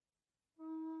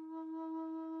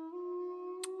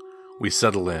We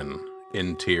settle in,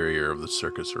 interior of the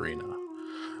circus arena.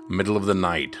 Middle of the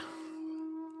night.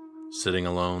 Sitting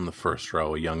alone, the first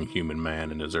row, a young human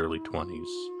man in his early 20s.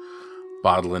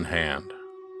 Bottle in hand,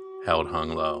 held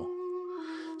hung low.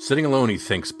 Sitting alone, he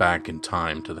thinks back in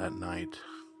time to that night.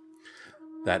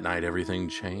 That night, everything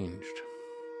changed.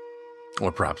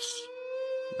 Or perhaps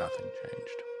nothing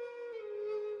changed.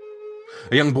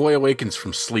 A young boy awakens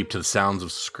from sleep to the sounds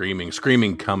of screaming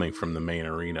coming from the main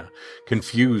arena.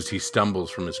 Confused, he stumbles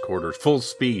from his quarters, full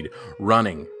speed,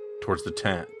 running towards the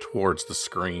tent, towards the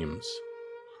screams.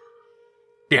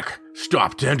 Dick,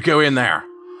 stop, don't go in there.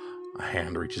 A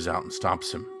hand reaches out and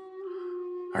stops him.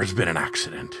 There's been an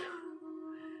accident.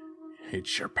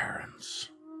 It's your parents.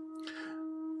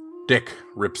 Dick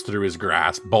rips through his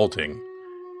grass, bolting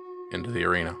into the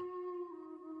arena.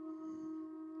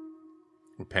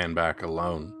 We pan back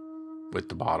alone with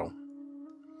the bottle.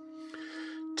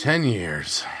 10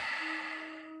 years.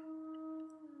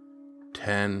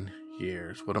 10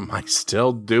 years. What am I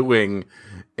still doing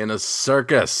in a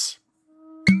circus?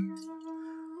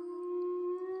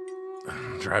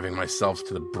 I'm driving myself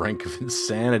to the brink of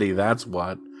insanity, that's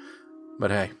what.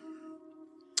 But hey.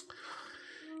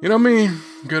 You know me,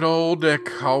 good old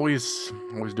Dick, always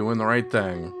doing the right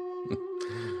thing.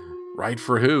 Right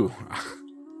for who?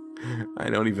 I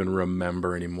don't even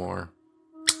remember anymore.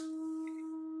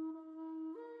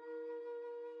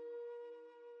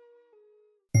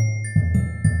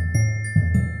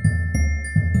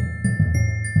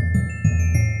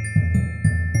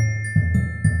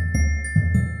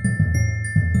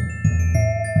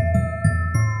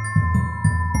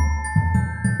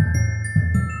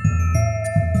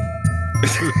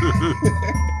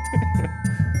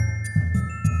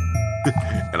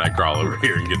 And I crawl over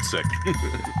here and get sick.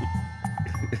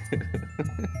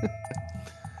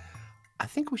 I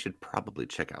think we should probably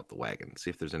check out the wagon, see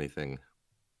if there's any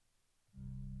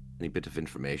bit of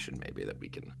information maybe that we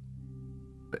can.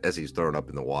 As he's throwing up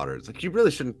in the water, it's like, you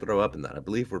really shouldn't throw up in that. I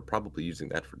believe we're probably using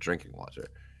that for drinking water.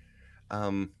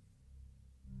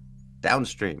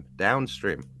 Downstream.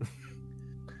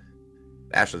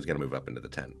 Ashley's gonna move up into the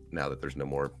tent now that there's no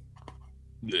more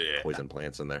poison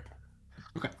plants in there.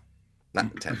 Okay.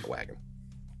 Not the tent, the wagon.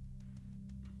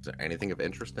 Is there anything of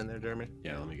interest in there, Jeremy?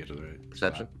 Yeah, let me get to the right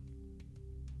perception. Spot.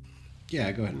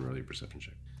 Yeah, go ahead and roll your perception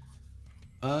check.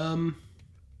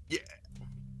 Yeah.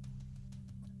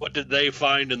 What did they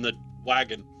find in the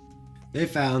wagon? They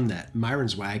found that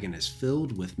Myron's wagon is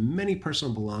filled with many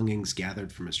personal belongings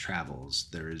gathered from his travels.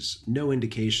 There is no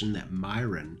indication that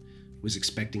Myron was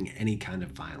expecting any kind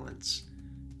of violence.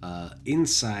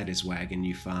 Inside his wagon,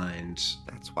 you find...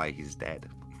 That's why he's dead.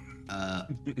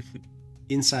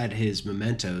 Inside his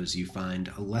mementos, you find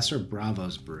a Lesser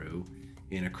Bravos brew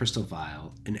in a crystal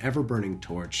vial, an ever-burning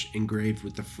torch engraved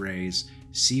with the phrase,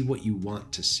 "See what you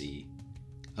want to see,"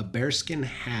 a bearskin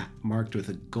hat marked with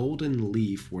a golden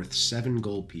leaf worth 7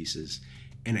 gold pieces,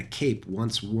 and a cape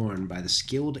once worn by the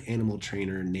skilled animal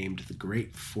trainer named the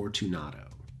Great Fortunato,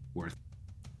 worth...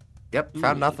 Yep,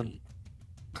 found nothing.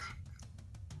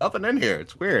 Nothing in here.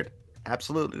 It's weird.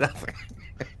 Absolutely nothing.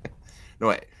 No,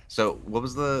 wait. So what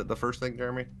was the first thing,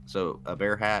 Jeremy? So a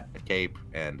bear hat, a cape,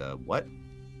 and what?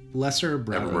 Lesser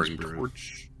Bravos Ever-burning brew.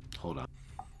 torch. Hold on.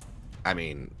 I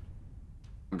mean,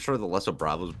 I'm sure the Lesser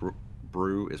Bravos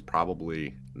brew is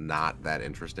probably not that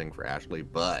interesting for Ashley,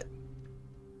 but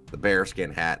the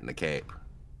bearskin hat and the cape.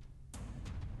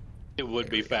 It would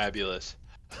be fabulous.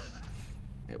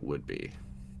 It would be.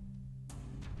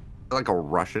 Like a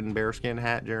Russian bearskin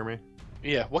hat, Jeremy?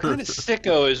 Yeah, what kind of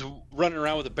sicko is running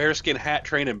around with a bearskin hat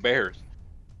training bears?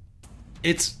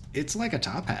 It's like a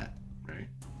top hat, right?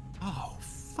 Oh,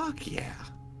 fuck yeah.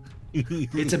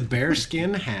 It's a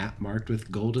bearskin hat marked with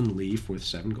golden leaf worth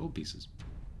 7 gold pieces.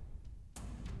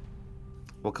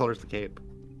 What color's the cape?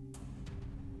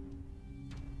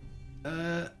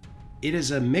 It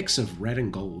is a mix of red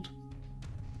and gold.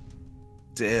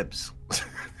 Dibs.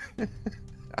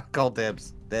 I'll call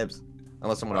dibs. Dibs.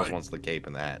 Unless someone else wants the cape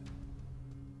and the hat.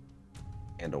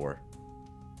 And or.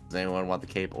 Does anyone want the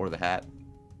cape or the hat?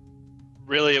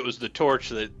 Really, it was the torch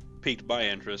that piqued my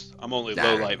interest. I'm only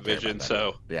low light vision,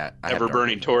 so yeah, I have ever dark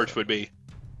burning vision, torch so. would be.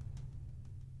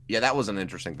 Yeah, that was an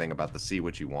interesting thing about the see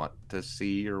what you want to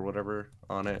see or whatever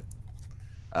on it.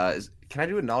 Can I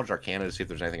do a knowledge arcana to see if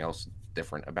there's anything else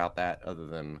different about that other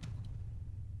than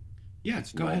Yeah,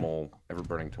 go ahead. normal ever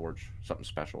burning torch? Something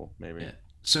special, maybe. Yeah.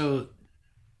 So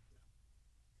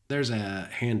there's a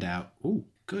handout. Ooh,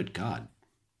 good God.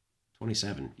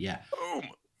 27. Yeah. Boom.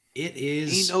 It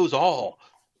is. He knows all.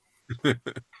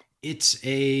 It's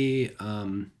a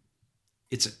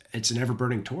it's an ever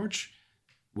burning torch.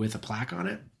 with a plaque on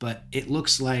it, but it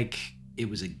looks like it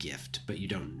was a gift, but you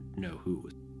don't know who it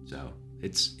was. So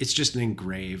it's just an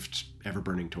engraved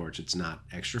ever-burning torch. It's not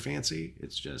extra fancy.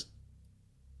 It's just...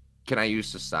 Can I use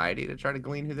society to try to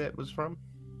glean who that was from?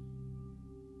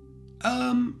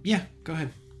 Yeah, go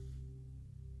ahead.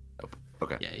 Nope.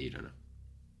 Okay. Yeah, you don't know.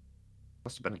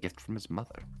 Must have been a gift from his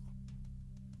mother.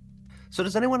 So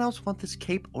does anyone else want this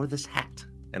cape or this hat?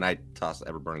 And I toss the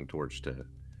ever-burning torch to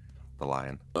the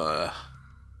lion.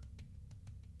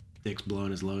 Dick's blowing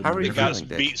his load. How are He you got feeling,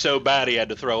 Dick? beat so bad he had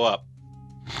to throw up.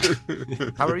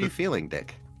 How are you feeling,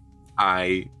 Dick?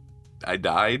 I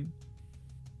died.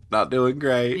 Not doing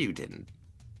great. You didn't.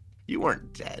 You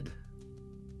weren't dead.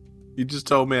 You just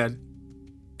told me I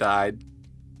died.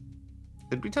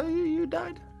 Did we tell you you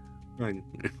died? I can't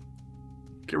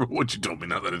remember what you told me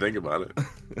now that I think about it.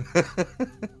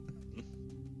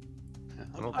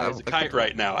 I'm high as a kite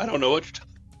right now. I don't know what you're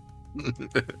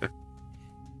talking.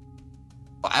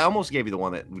 I almost gave you the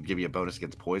one that would give you a bonus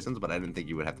against poisons, but I didn't think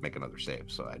you would have to make another save,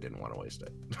 so I didn't want to waste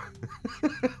it.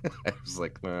 I was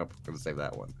like, no, I'm going to save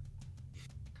that one.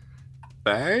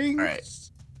 Thanks. All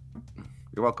right.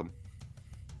 You're welcome.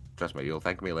 Trust me, you'll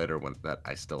thank me later when that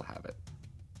I still have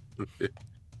it.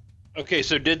 Okay,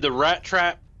 so did the rat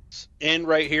traps end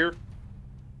right here?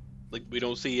 Like, we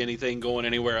don't see anything going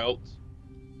anywhere else?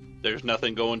 There's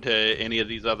nothing going to any of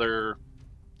these other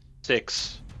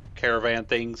 6 caravan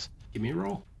things? Give me a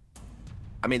roll.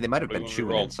 I mean, they might have What do been you want me to chewing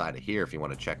roll? inside of here if you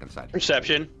want to check inside. here.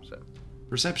 Perception. So,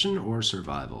 Perception or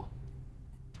survival?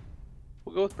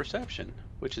 We'll go with perception,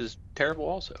 which is terrible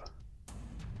also.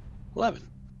 11.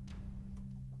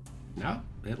 No,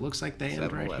 it looks like they end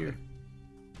 7, right 11. here.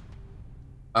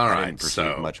 All I right, didn't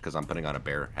perceive so much because I'm putting on a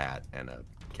bear hat and a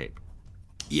cape.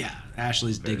 Yeah,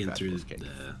 Ashley's Very digging through fabulous cake.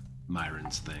 the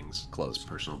Myron's things. Close. His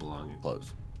personal belongings.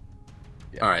 Close.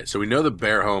 all right, so we know the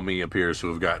bear homie appears to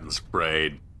have gotten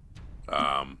sprayed.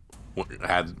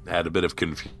 Had a bit of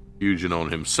confusion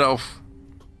on himself,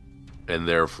 and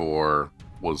therefore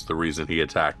was the reason he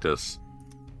attacked us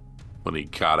when he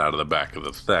got out of the back of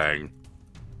the thing.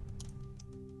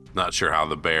 Not sure how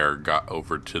the bear got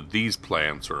over to these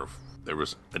plants or if there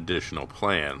was additional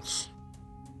plants.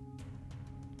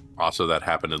 Also, that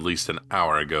happened at least an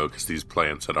hour ago because these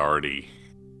plants had already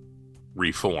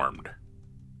reformed.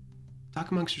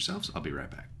 Talk amongst yourselves. I'll be right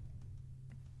back.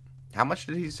 How much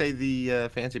did he say the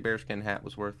fancy bearskin hat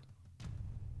was worth?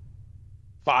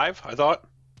 5, I thought.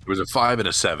 It was a 5 and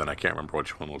a 7. I can't remember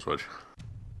which one was which.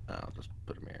 I'll just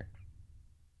put him here.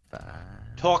 5.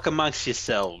 Talk amongst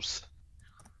yourselves.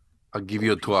 I'll give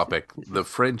you a topic. The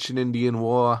French and Indian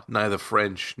War, neither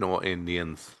French nor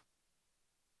Indians.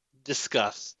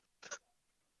 Discuss.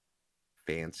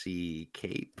 Fancy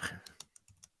cape.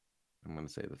 I'm going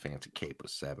to say the fancy cape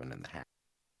was 7 and the hat.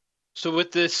 So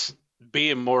with this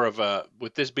being more of a,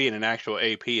 with this being an actual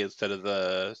AP instead of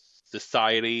the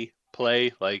society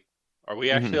play, like, are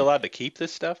we actually allowed to keep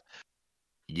this stuff?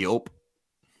 Yup.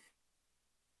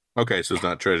 Okay, so it's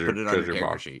not treasure. Put it on your treasure character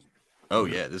box. sheet. Oh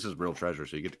yeah, this is real treasure,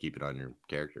 so you get to keep it on your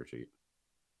character sheet.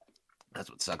 That's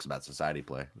what sucks about society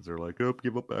play. Is they're like, oh,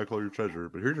 give up back all your treasure,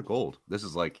 but here's your gold. This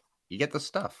is like, you get the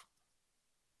stuff.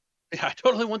 Yeah, I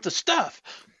totally want the stuff.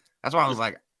 That's why I was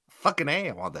like, fucking A,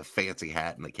 I want the fancy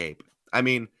hat and the cape. I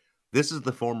mean, this is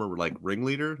the former like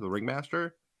ringleader, the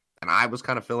ringmaster, and I was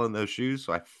kind of filling those shoes,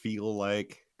 so I feel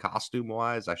like costume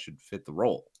wise, I should fit the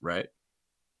role, right?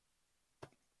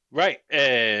 Right,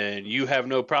 and you have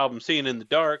no problem seeing in the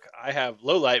dark. I have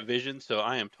low light vision, so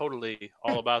I am totally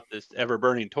all about this ever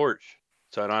burning torch.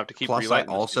 So I don't have to keep. Plus, I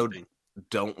relighting this also thing.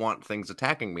 don't want things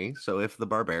attacking me. So if the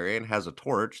barbarian has a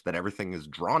torch that everything is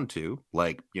drawn to,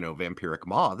 like, you know, vampiric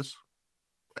moths,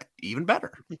 even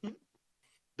better.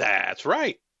 That's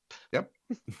right. Yep.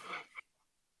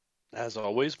 As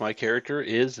always, my character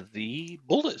is the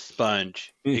bullet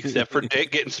sponge, except for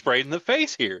Dick getting sprayed in the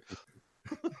face here.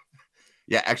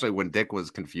 Yeah, actually, when Dick was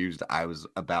confused, I was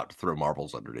about to throw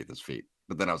marbles underneath his feet.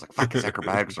 But then I was like, fuck, his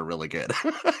acrobatics are really good.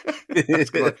 I was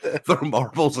gonna throw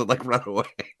marbles and like run away.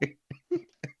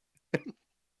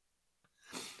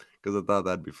 Because I thought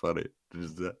that'd be funny.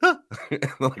 Just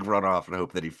like run off and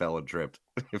hope that he fell and tripped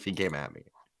if he came at me.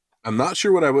 I'm not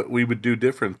sure what we would do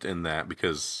different in that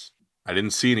because I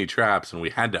didn't see any traps and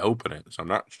we had to open it. So I'm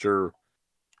not sure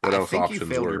what else think you options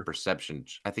failed your were. perception.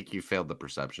 I think you failed the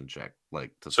perception check.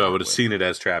 Like to So I start would have with. seen it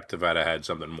as trapped if I'd have had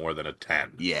something more than a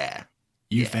 10. Yeah.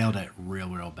 You Yeah. failed it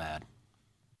real bad.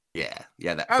 Yeah.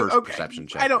 Yeah. That first perception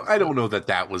check. I don't know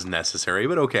that was necessary,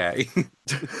 but okay.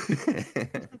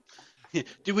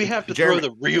 Do we have to Jeremy- throw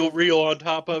the real reel on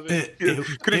top of it? It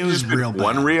was real bad.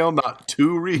 One reel, not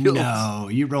two reels. No,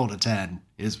 you rolled a 10.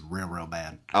 It's real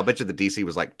bad. I'll bet you the DC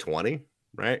was like 20,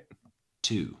 right?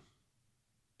 2.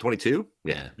 22?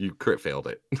 Yeah. You crit failed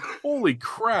it. Holy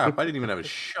crap! I didn't even have a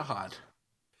shot.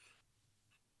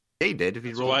 Yeah, you did if you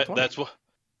That's rolled why, a 20.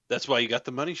 that's why you got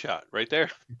the money shot right there.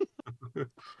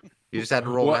 You just had to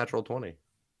roll What? a natural 20.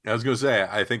 I was gonna say,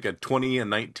 I think a 20, a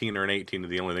 19, or an 18 is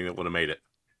the only thing that would have made it.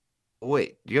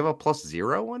 Wait, do you have a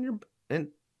 +0 on your No,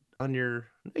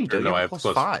 you don't. No, You I have have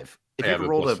 +5. If I you have a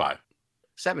rolled plus a 5.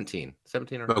 17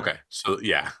 or higher. Okay, so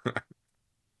yeah.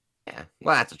 Yeah.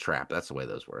 Well, that's a trap. That's the way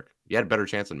those work. You had a better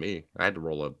chance than me. I had to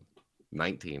roll a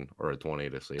 19 or a 20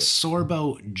 to see it.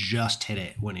 Sorbo just hit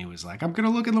it when he was like, I'm going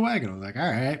to look in the wagon. I was like, all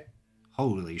right.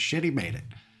 Holy shit, he made it.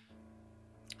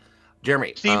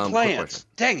 Jeremy, Steve quick Plants. question.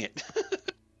 Dang it.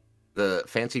 The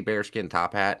fancy bearskin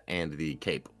top hat and the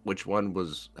cape. Which one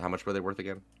was? How much were they worth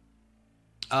again?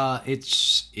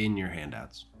 It's in your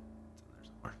handouts.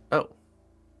 Oh,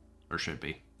 Or should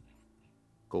be.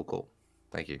 cool.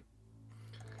 Thank you.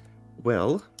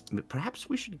 Well, perhaps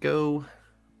we should go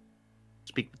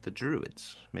speak with the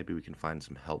druids. Maybe we can find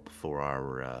some help for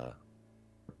our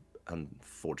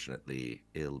unfortunately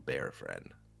ill bear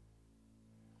friend.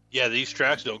 Yeah, these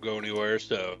tracks don't go anywhere,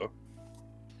 so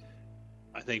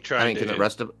I think I trying mean, to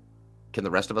can the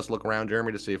rest of us look around,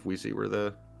 Jeremy, to see if we see where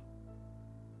the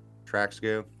tracks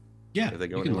go? Yeah, If they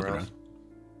go you can look anywhere around. else?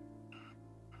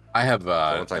 I have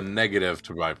it's like- a negative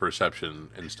to my perception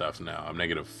and stuff now. I'm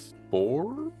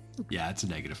 -4. Yeah, it's a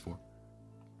 -4.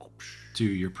 To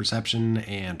your perception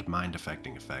and mind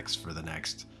affecting effects for the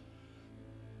next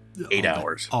 8 all day-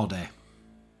 hours. all day.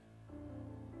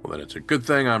 Well, then it's a good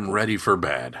thing I'm ready for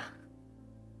bed.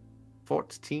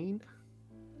 14?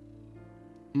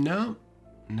 No,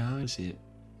 I see it.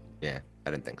 Yeah,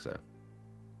 I didn't think so.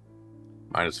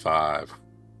 -5.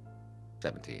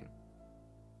 17.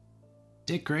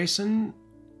 Dick Grayson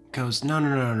goes,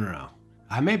 no.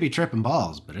 I may be tripping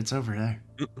balls, but it's over there.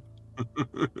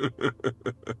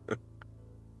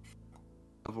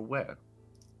 Over where?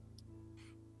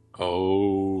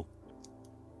 Oh,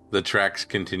 the tracks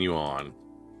continue on.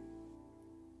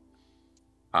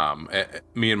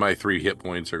 Me and my 3 hit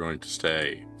points are going to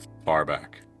stay far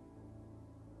back.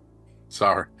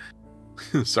 Sorry,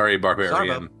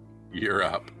 barbarian, you're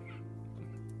up.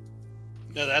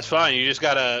 No, that's fine. You just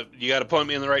gotta point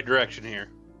me in the right direction here.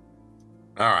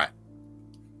 All right,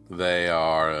 they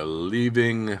are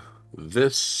leaving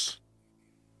this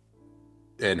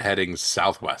and heading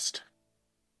southwest.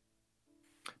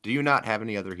 Do you not have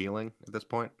any other healing at this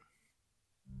point?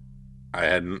 I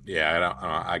hadn't. Yeah, I don't.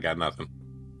 I got nothing.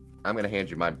 I'm going to hand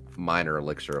you my minor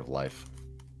elixir of life.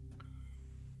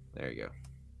 There you go.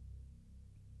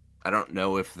 I don't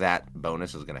know if that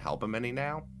bonus is going to help him any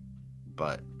now,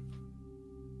 but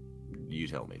you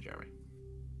tell me, Jeremy.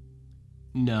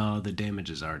 No, the damage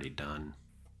is already done.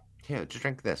 Yeah, just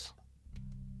drink this.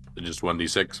 Just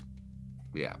 1d6.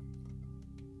 Yeah.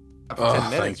 For Oh, 10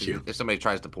 minutes, thank you. If somebody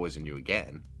tries to poison you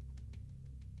again,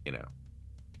 you know.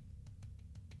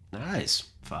 Nice.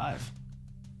 5.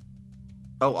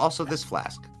 Oh, also this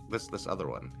flask. This other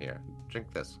one. Here.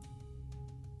 Drink this.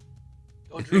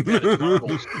 Don't drink that. It's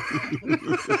marbles.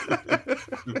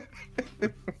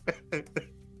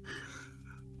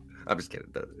 I'm just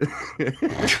kidding.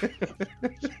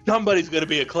 Somebody's gonna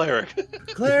be a cleric.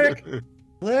 Cleric!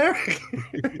 Cleric!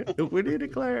 We need a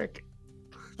cleric.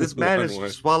 This man One way.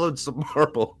 has swallowed some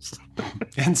marbles.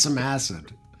 And some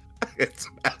acid. It's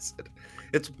acid.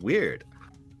 It's weird.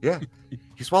 Yeah.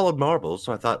 He swallowed marbles,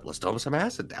 so I thought, let's dump some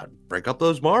acid down. Break up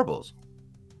those marbles.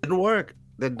 Didn't work.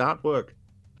 Did not work.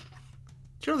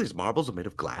 Do you know these marbles are made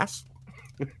of glass?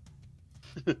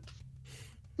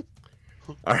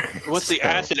 All right, Once the so-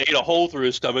 acid ate a hole through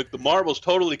his stomach, the marbles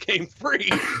totally came free.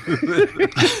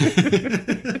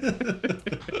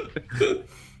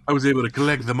 I was able to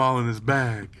collect them all in his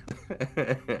bag.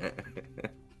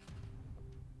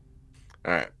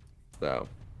 All right. So,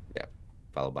 yeah.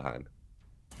 Follow behind.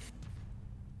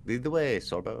 Lead the way,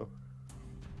 Sorbo.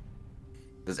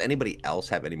 Does anybody else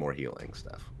have any more healing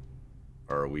stuff?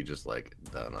 Or are we just, like,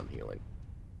 done on healing?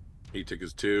 He took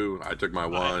his 2. I took my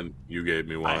 1. You gave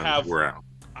me 1. We're out.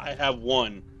 I have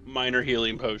 1 minor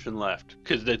healing potion left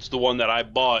because it's the one that I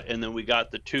bought, and then we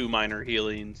got the 2 minor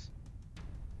healings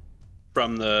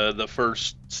from the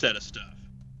first set of stuff.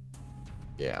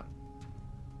 Yeah.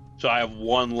 So I have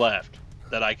 1 left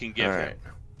that I can give All him. right.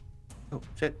 Oh,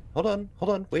 shit. Hold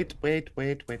on. Wait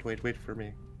for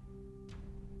me.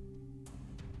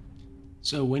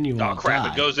 So when you Oh all crap!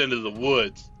 die, It goes into the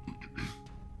woods.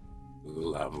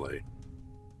 Lovely.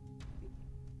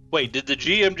 Wait, did the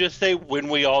GM just say when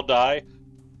we all die?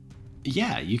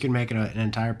 Yeah, you can make it an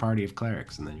entire party of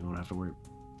clerics, and then you won't have to worry.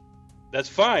 That's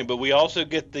fine, but we also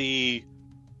get the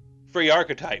free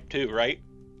archetype too, right?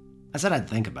 I said I'd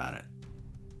think about it.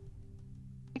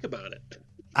 Think about it.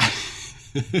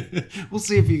 We'll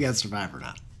see if you guys survive or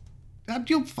not.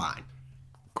 You'll be fine.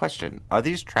 Question: are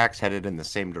these tracks headed in the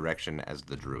same direction as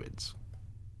the druids?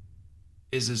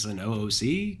 Is this an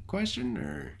OOC question,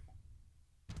 or?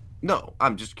 No,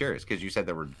 I'm just curious because you said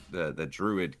there were the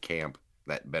druid camp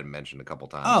that been mentioned a couple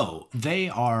times. Oh, they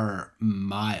are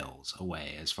miles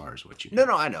away as far as what you know.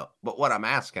 No, I know. But what I'm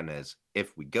asking is,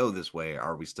 if we go this way,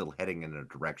 are we still heading in a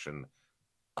direction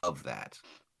of that?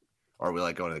 Or are we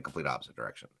like going in the complete opposite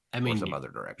direction? I mean, or some other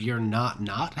direction? You're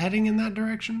not heading in that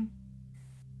direction?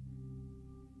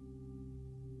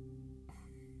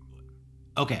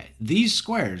 Okay, these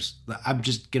squares, I'm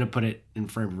just going to put it in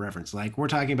frame of reference. Like, we're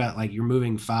talking about, like, you're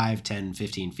moving 5, 10,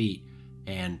 15 feet,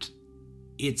 and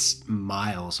it's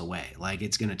miles away. Like,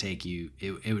 it's going to take you,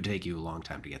 it would take you a long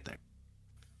time to get there.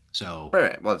 So.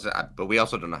 Right. Well, but we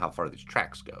also don't know how far these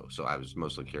tracks go. So I was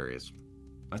mostly curious.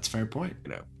 That's a fair point.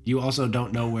 You know. You also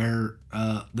don't know where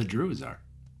the druids are.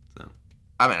 So.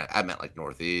 I meant like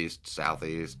northeast,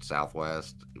 southeast,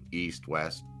 southwest, east,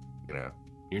 west, you know.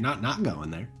 You're not going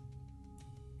there.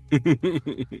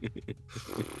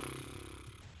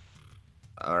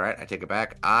 All right, I take it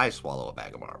back. I swallow a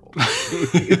bag of marbles.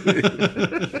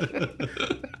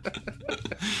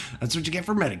 That's what you get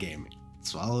for metagaming.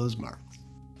 Swallow those marbles.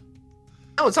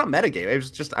 No, it's not metagame. It was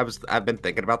just I've been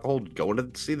thinking about the whole going to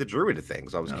see the druid thing.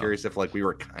 So I was curious if like we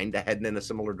were kind of heading in a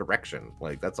similar direction.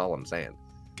 Like that's all I'm saying.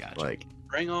 Gotcha. Like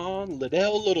Bring on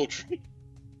Liddell Little Tree.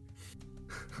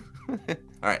 all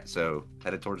right, so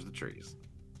headed towards the trees.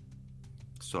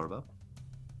 Sorbo,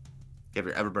 you have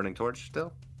your ever-burning torch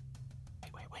still?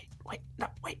 Wait, no,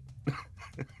 wait.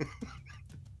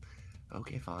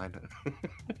 Okay, fine.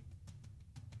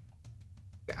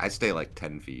 I stay like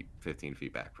 10 feet, 15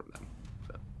 feet back from them.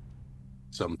 So.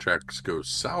 Some tracks go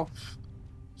south,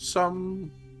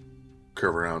 some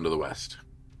curve around to the west.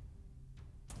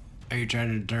 Are you trying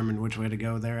to determine which way to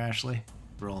go there, Ashley?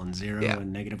 Rolling 0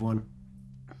 and -1?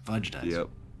 Fudge dice. Yep.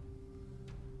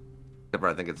 Except for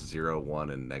I think it's 0, 1,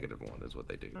 and -1 is what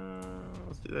they do.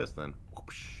 Let's do this then.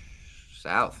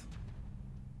 South.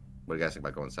 What do you guys think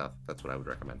about going south? That's what I would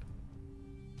recommend.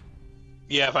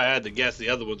 Yeah, if I had to guess, the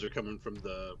other ones are coming from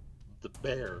the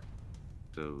bear.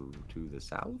 So to the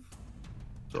south?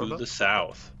 To Sorbo? the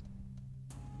south.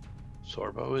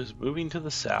 Sorbo is moving to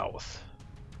the south.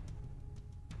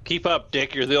 Keep up,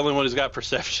 Dick. You're the only one who's got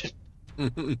perception.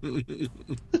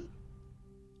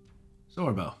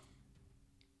 Sorbo.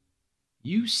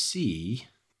 You see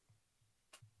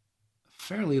a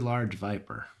fairly large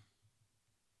viper.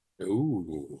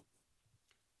 Ooh.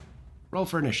 Roll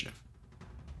for initiative.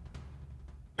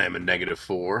 I am a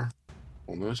 -4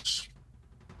 on this.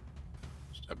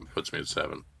 7 puts me at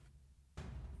 7.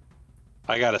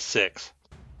 I got a 6.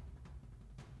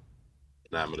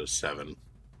 And I'm at a 7.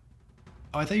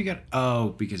 Oh, I thought you got... Oh,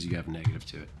 because you have negative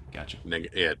to it. Gotcha.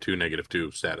 2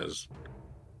 -2 status.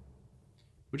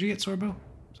 What'd you get, Sorbo?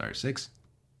 Sorry, 6?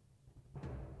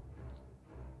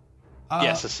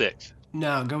 Yes, a 6.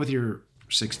 No, go with your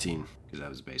 16, because that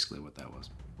was basically what that was.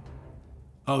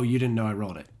 Oh, you didn't know I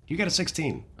rolled it. You got a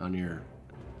 16 on your...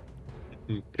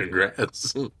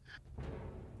 Congrats.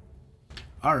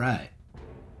 All right.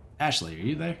 Ashley, are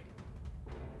you there?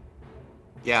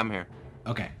 Yeah, I'm here.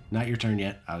 Okay, not your turn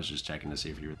yet. I was just checking to see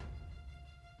if you were...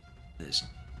 This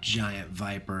giant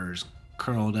viper's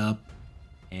curled up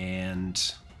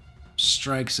and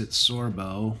strikes at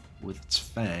Sorbo with its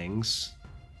fangs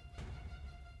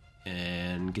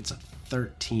and gets a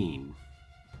 13.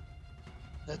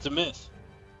 That's a miss.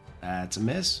 That's a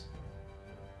miss.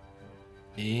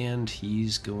 And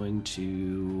he's going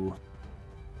to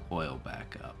coil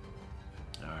back up.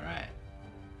 All right.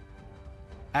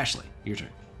 Ashley, your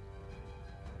turn.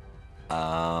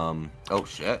 Oh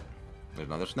shit. There's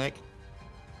another snake.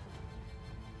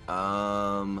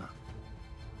 And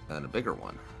a bigger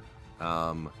one.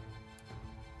 I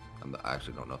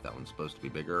actually don't know if that one's supposed to be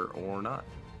bigger or not.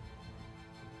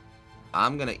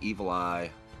 I'm gonna evil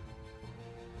eye.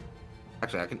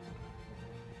 Actually, I can.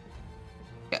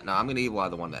 Yeah, no, I'm gonna evil eye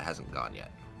the one that hasn't gone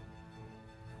yet.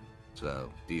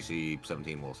 So DC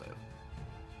 17 will save.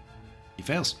 He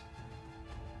fails.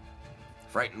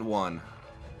 Frightened 1.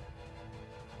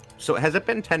 So has it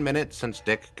been 10 minutes since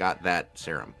Dick got that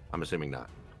serum? I'm assuming not.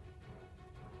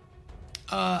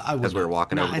 I would. As we were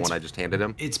walking over the one I just handed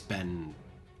him? It's been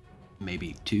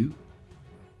maybe 2.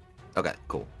 Okay,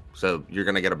 cool. So you're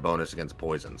going to get a bonus against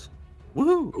poisons.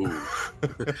 Woohoo! Ooh.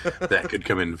 That could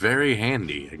come in very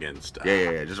handy against.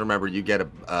 Yeah. Just remember, you get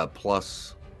a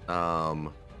plus,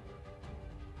 +1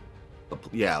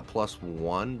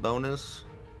 bonus.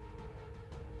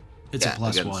 It's a +1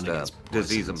 against against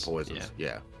disease and poisons. poisons.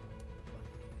 Yeah.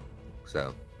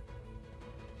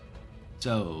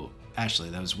 So, Ashley,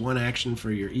 that was one action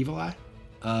for your evil eye.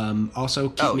 Also,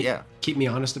 keep me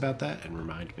honest about that and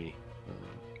remind me.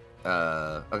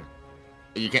 Okay.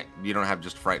 You don't have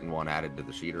just frighten 1 added to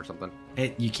the sheet or something?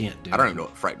 You can't do. I don't even know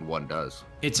what frighten 1 does.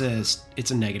 It's a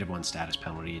 -1 status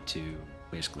penalty to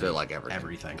basically To like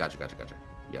everything. Gotcha.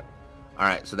 Yep. All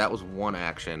right, so that was one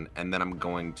action, and then I'm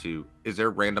going to. Is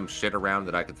there random shit around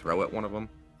that I could throw at one of them?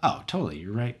 Oh, totally.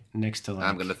 You're right next to.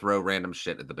 I'm going to throw random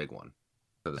shit at the big one.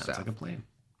 To the Sounds south. like a plan.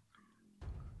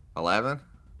 11.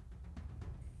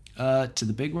 To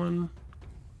the big one.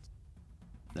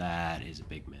 That is a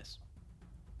big miss.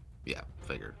 Yeah,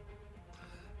 figured.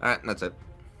 All right, that's it.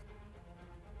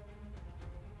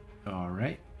 All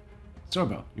right,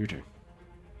 Sorbo, your turn.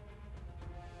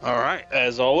 All right,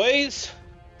 as always,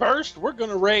 first we're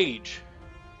gonna rage,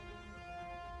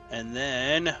 and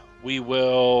then we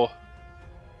will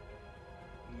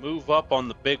move up on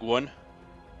the big one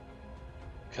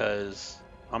because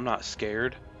I'm not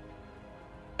scared,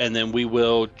 and then we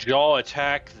will jaw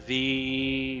attack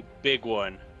the big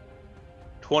one.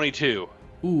 22.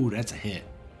 Ooh, that's a hit.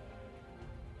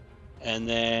 And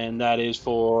then that is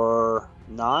for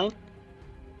 9.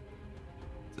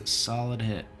 It's a solid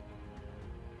hit.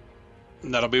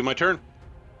 And that'll be my turn.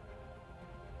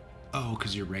 Oh,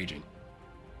 because you're raging.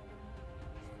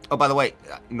 Oh, by the way,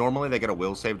 normally they get a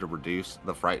will save to reduce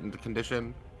the frightened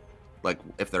condition. Like,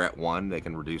 if they're at 1, they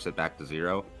can reduce it back to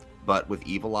 0. But with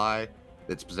Evil Eye,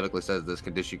 it specifically says this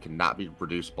condition cannot be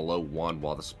reduced below 1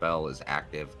 while the spell is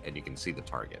active and you can see the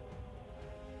target.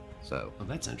 So, Oh,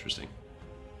 that's interesting.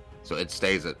 so it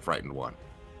stays at frightened 1.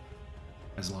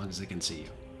 As long as they can see you.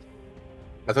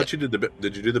 I thought you did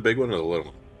Did you do the big one or the little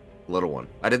one? Little one.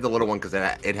 I did the little one because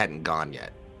it hadn't gone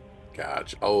yet.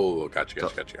 Gotcha. Oh,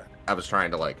 gotcha. I was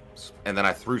trying to and then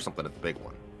I threw something at the big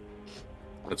one.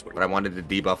 That's weird. But I wanted to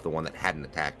debuff the one that hadn't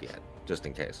attacked yet, just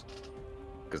in case.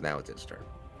 Because now it's its turn.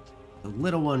 The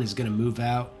little one is going to move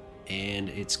out, and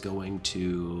it's going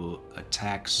to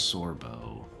attack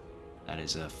Sorbo. That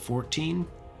is a 14.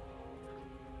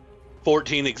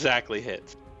 14 exactly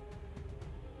hits.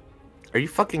 Are you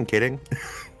fucking kidding?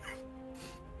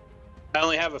 I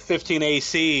only have a 15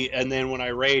 AC, and then when I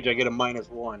rage, I get a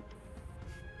 -1.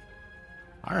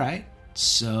 All right.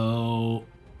 So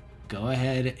go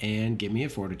ahead and give me a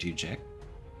fortitude check.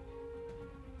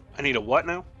 I need a what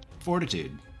now?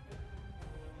 Fortitude.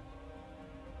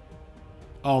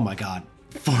 Oh my god.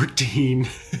 14.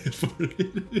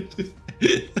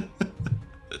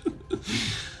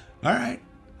 All right.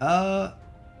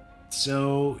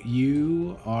 So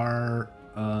you are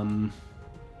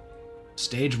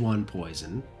stage 1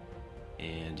 poison,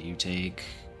 and you take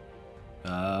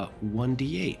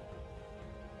 1d8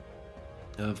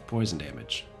 of poison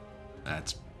damage.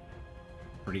 That's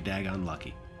pretty daggone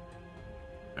lucky.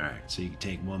 All right, so you can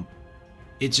take 1.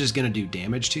 It's just gonna do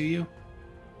damage to you,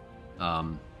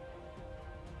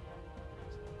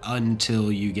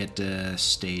 until you get to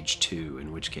stage 2,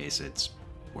 in which case it's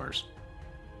worse.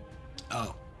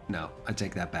 Oh no, I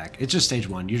take that back. It's just stage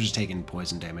 1. You're just taking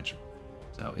poison damage,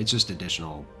 so it's just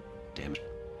additional damage.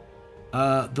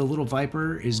 The little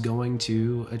viper is going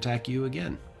to attack you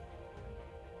again.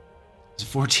 It's a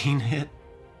 14 hit.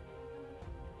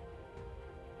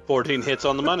 14 hits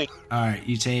on the money. All right,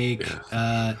 you take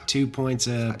 2 points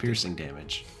of piercing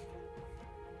damage.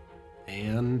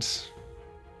 And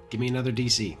give me another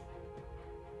DC.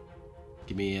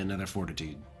 Give me another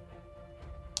fortitude.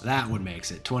 That one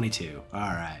makes it 22. All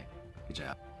right, good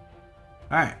job.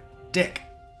 All right, Dick.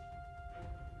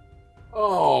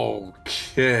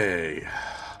 Okay.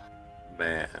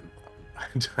 Man,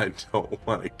 I don't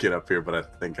want to get up here, but I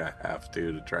think I have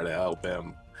to try to help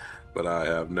him. But I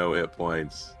have no hit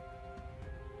points.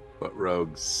 But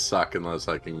rogues suck unless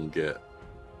I can get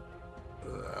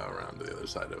around to the other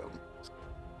side of him.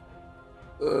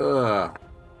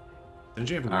 Don't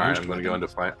you have a All right, ranged I'm going to go weapon?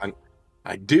 into fight.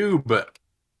 I do, but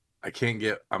I can't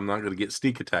get. I'm not going to get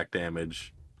sneak attack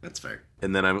damage, That's fair.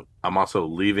 and then I'm also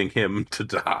leaving him to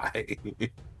die.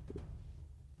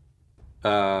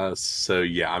 So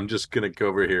yeah, I'm just going to go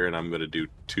over here and I'm going to do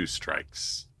 2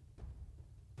 strikes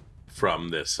from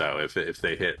this. So if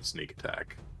they hit sneak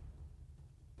attack,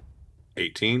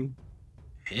 18.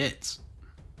 Hits.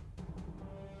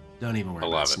 Don't even worry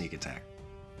 11. about sneak attack.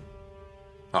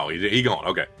 Oh, he going.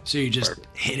 Okay. So you just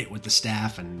Perfect. hit it with the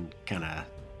staff and kind of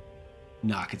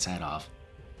knock its head off.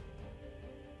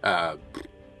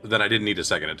 Then I didn't need a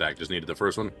second attack, just needed the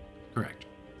first one. Correct.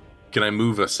 Can I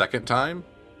move a second time?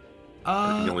 Or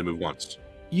can you only move once?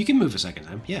 You can move a second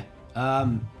time, yeah.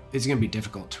 It's going to be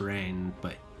difficult terrain,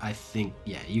 but I think,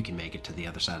 yeah, you can make it to the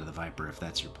other side of the Viper if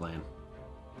that's your plan.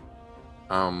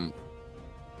 I'm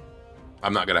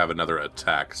not going to have another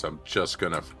attack, so I'm just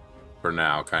going to, for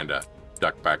now, kind of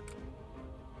duck back.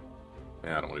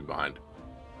 Yeah, I don't want to be behind.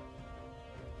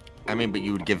 I mean, but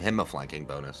you would give him a flanking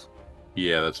bonus.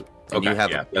 Yeah, that's... And okay, you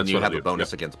have, yeah, and you have a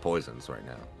bonus Yep. against poisons right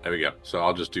now. There we go. So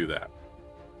I'll just do that.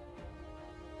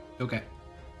 Okay.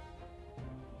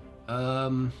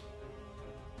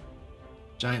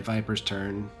 Giant Viper's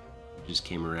turn. Just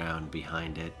came around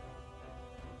behind it.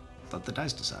 Let the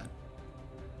dice decide.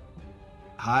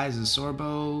 Highs is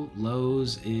Sorbo,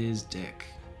 lows is Dick.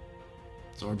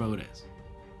 Sorbo it is.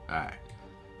 Alright.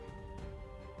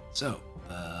 So,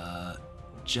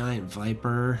 Giant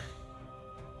Viper.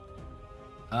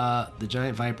 The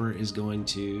Giant Viper is going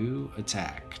to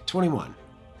attack. 21.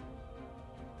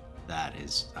 That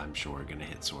is, I'm sure, going to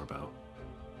hit Sorbo.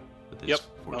 With Yep,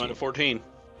 his on to 14.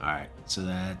 Alright, so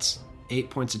that's 8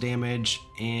 points of damage,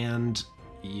 and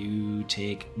you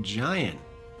take Giant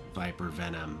Viper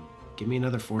Venom. Give me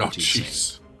another Oh, Fortitude save.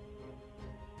 jeez.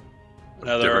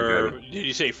 Another. Different Did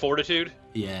you say Fortitude?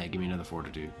 Yeah, give me another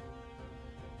Fortitude.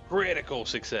 Critical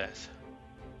success.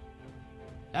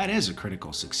 That is a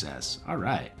critical success.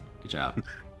 Alright, good job.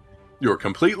 You're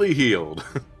completely healed.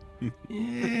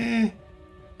 Yeah.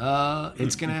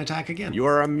 It's gonna attack again. You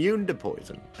are immune to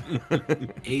poison.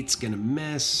 8's gonna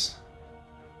miss.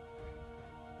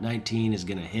 19 is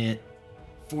gonna hit.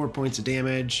 4 points of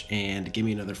damage, and give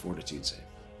me another Fortitude save.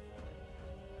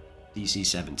 DC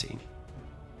 17.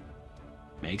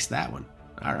 Makes that one.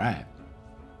 Alright.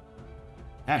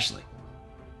 Ashley.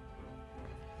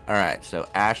 All right, so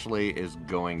Ashley is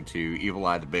going to Evil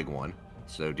Eye the big one.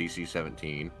 So DC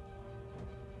 17.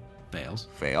 Fails.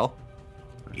 Fail.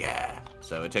 Yeah.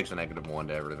 So it takes a -1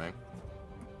 to everything.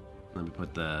 Let me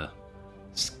put the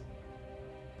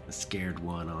scared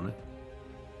one on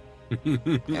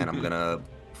it. And I'm going to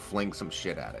fling some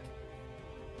shit at it.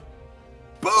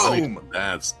 Boom!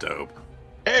 That's dope.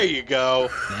 There you go.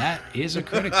 That is a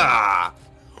critical. Ah!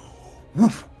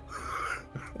 Woof.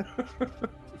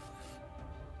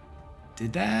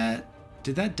 Did that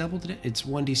double it? It's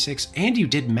 1d6, and you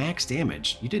did max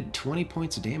damage. You did 20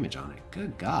 points of damage on it.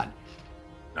 Good God.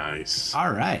 Nice.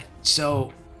 All right.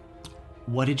 So,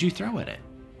 what did you throw at it?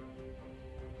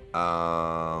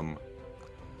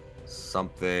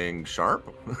 Something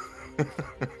sharp?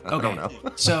 I don't know.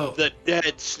 So, The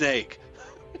dead snake.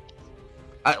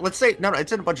 Let's say, no,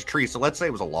 it's in a bunch of trees, so let's say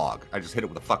it was a log. I just hit it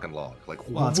with a fucking log. Like,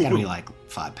 well, it's gotta be like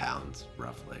 5 pounds,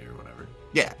 roughly, or whatever.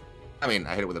 yeah. I mean,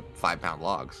 I hit it with a 5-pound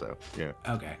log, so, yeah.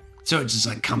 Okay. So it just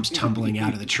like comes tumbling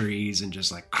out of the trees and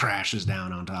just like crashes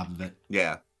down on top of it.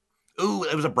 Yeah. Ooh,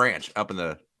 it was a branch up in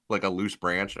the, like a loose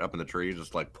branch up in the tree,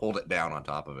 just like pulled it down on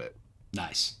top of it.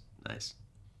 Nice. Nice.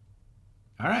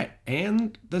 All right.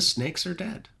 And the snakes are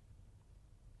dead.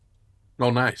 Oh,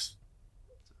 nice.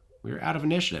 We're out of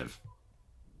initiative.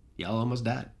 Y'all almost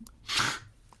died.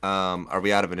 Are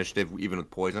we out of initiative even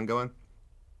with poison going?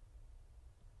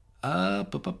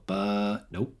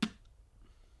 Nope.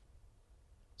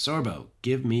 Sorbo,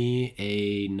 give me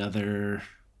another.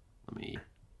 Let me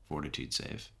Fortitude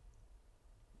save.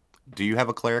 Do you have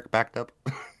a cleric backed up?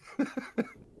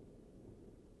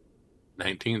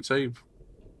 19 save.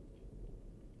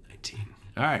 19.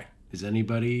 All right. Is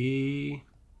anybody?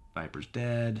 Viper's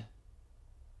dead.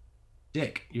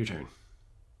 Dick, your turn.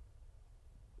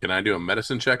 Can I do a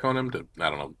medicine check on him to, I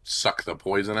don't know, suck the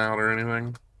poison out or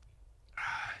anything?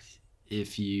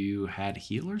 If you had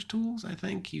healer's tools, I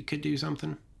think you could do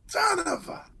something. Son of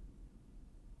a...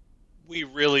 We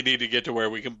really need to get to where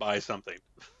we can buy something.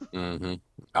 Mm-hmm.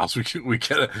 Else we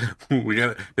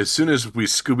gotta, as soon as we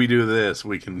Scooby-Doo this,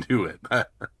 we can do it.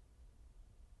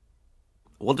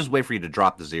 We'll just wait for you to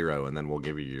drop the 0, and then we'll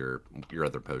give you your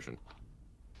other potion.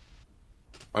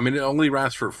 I mean, it only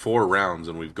lasts for 4 rounds,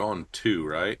 and we've gone 2,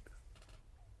 right?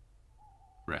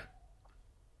 Right.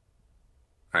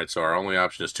 All right, so our only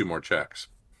option is 2 more checks.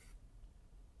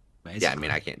 Basically. Yeah, I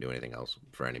mean, I can't do anything else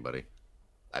for anybody.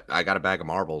 I got a bag of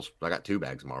marbles. I got 2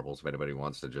 bags of marbles if anybody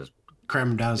wants to just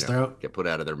Cram him down his throat. get put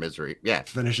out of their misery. Yeah.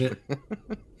 Finish it.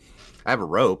 I have a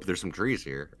rope. There's some trees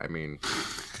here. I mean...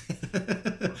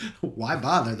 Why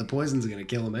bother? The poison's going to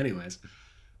kill him anyways.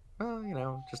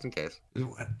 Well, just in case.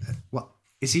 What?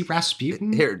 Is he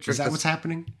Rasputin? Here, is that what's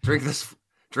happening? Drink this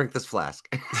flask.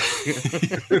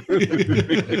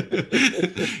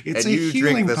 It's And a you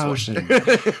healing drink this potion.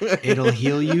 one. It'll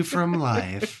heal you from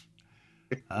life.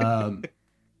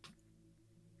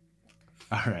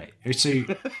 All right.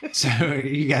 So are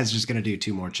you guys just gonna do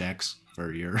 2 more checks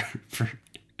for your for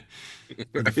I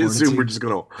the assume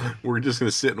fortitude? we're just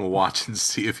gonna sit and watch and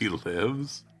see if he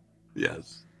lives.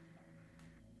 Yes.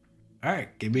 All right,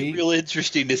 give Be me. real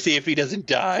interesting to see if he doesn't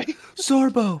die.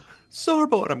 Sorbo,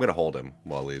 Sorbo, and I'm gonna hold him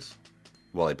while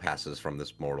he passes from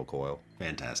this mortal coil.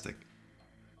 Fantastic.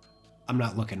 I'm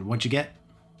not looking. What'd you get?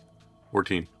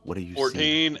 14. What do you see?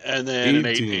 14 and then an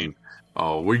 18.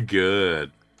 Oh, we're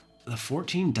good. The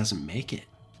 14 doesn't make it.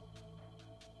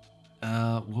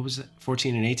 What was it?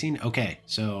 14 and 18? Okay,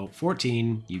 so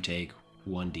 14, you take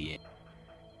 1d8.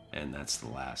 And that's the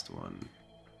last one.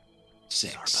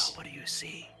 6. Sorbo, what do you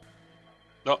see?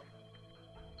 Oh.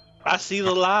 I see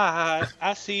the light.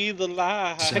 I see the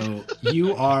light. So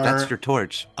you are That's your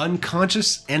torch.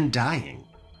 unconscious and dying.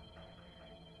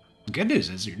 The good news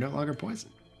is you're no longer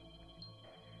poisoned.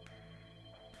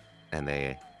 And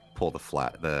they pull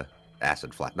the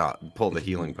acid flat, pull the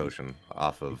healing potion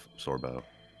off of Sorbo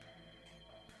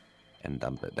and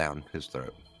dump it down his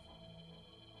throat.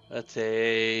 That's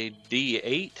a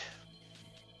D8.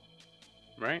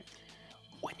 Right?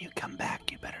 When you come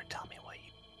back, you better tell me what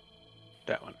you...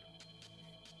 That one.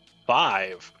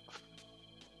 5.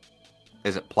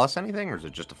 Is it plus anything, or is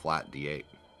it just a flat D8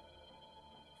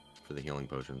 for the healing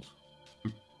potions?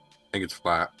 I think it's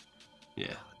flat.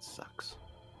 Yeah. It sucks.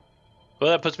 Well,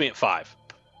 that puts me at 5.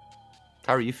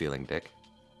 How are you feeling, Dick?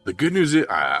 The good news is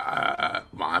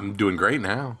I'm doing great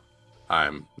now.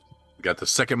 I'm got the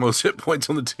second most hit points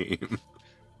on the team.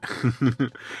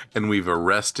 And we've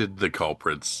arrested the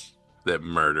culprits that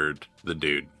murdered the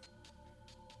dude.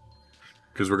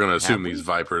 Because we're going to assume these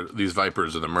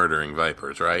vipers are the murdering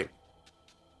vipers, right?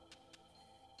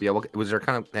 Yeah, was there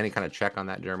any kind of check on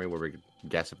that, Jeremy, where we could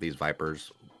guess if these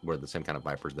vipers were the same kind of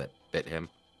vipers that bit him?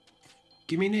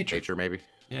 Give me nature. Nature, maybe?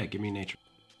 Yeah, give me nature.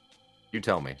 You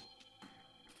tell me.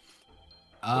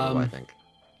 What do I think?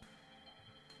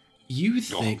 You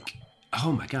think...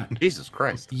 Oh my god. Jesus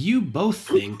Christ. You both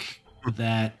think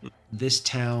that this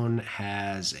town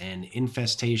has an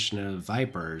infestation of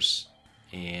vipers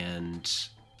and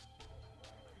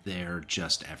they're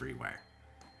just everywhere.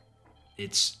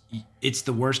 It's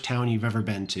the worst town you've ever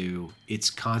been to. It's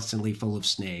constantly full of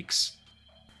snakes,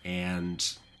 and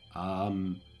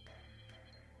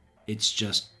it's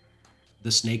just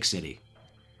the Snake City.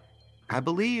 I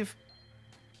believe.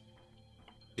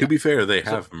 To be fair, they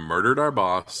have murdered our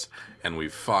boss, and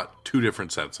we've fought 2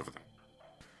 different sets of them.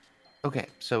 Okay,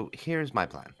 so here's my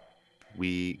plan.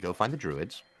 We go find the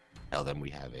druids, tell them we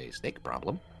have a snake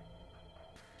problem,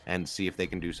 and see if they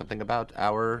can do something about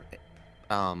our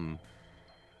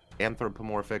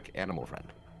anthropomorphic animal friend.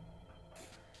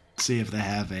 See if they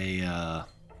have a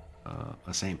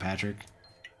St. Patrick.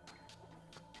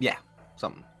 Yeah,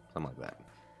 something like that.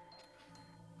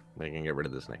 They can get rid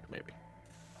of the snake, maybe.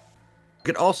 We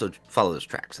could also follow those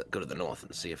tracks that go to the north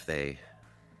and see if they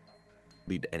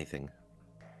lead to anything.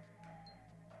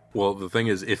 Well, the thing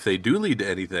is, if they do lead to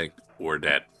anything, we're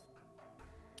dead.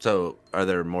 So, are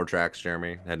there more tracks,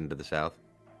 Jeremy, heading to the south?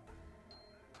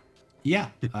 Yeah,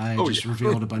 I Oh, just yeah.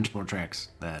 revealed a bunch more tracks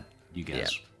that you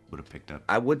guys would have picked up.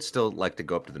 I would still like to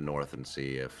go up to the north and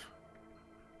see if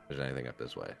there's anything up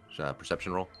this way.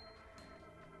 Perception roll?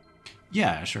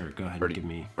 Yeah, sure. Go ahead and give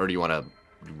me. Or do you want to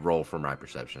roll for my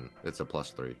perception? It's a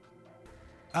 +3.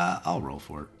 I'll roll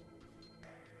for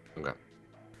it. Okay.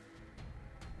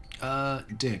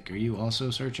 Dick, are you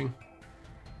also searching?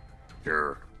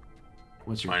 Sure.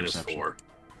 What's your Minus perception? 4.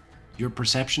 Your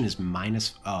perception is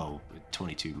minus... Oh,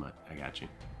 22. I got you.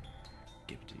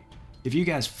 Give it to you. If you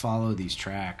guys follow these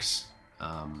tracks...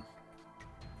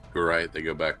 You're right. They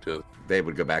go back to... They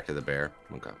would go back to the bear.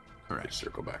 Okay. They Correct.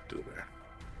 circle back to the bear.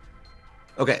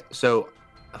 Okay, so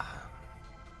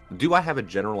do I have a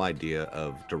general idea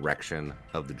of direction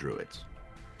of the druids,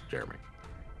 Jeremy?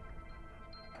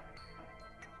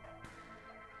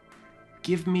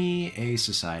 Give me a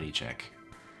society check.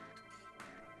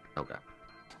 Okay.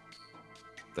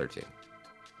 13.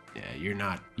 Yeah, you're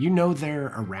not... You know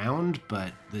they're around,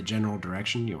 but the general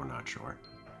direction, you're not sure.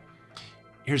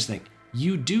 Here's the thing.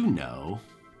 You do know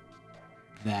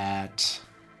that...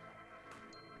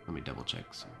 Let me double check.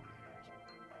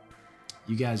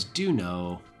 You guys do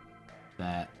know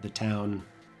that the town...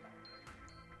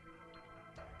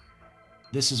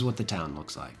 This is what the town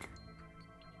looks like.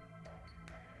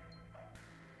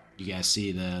 You guys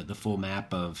see the full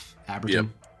map of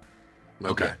Aberdeen?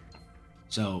 Yep. Okay.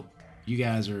 So, you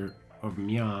guys are over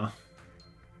Mia.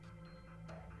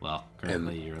 Well,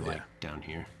 currently And- you're like down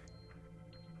here.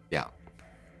 Yeah.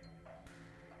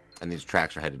 And these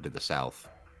tracks are headed to the south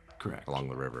Correct. along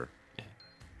the river.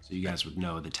 So you guys would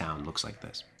know the town looks like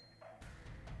this.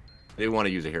 I do want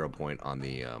to use a hero point on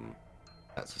the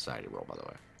that society roll, by the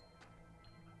way.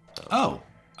 So, Oh,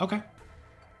 okay.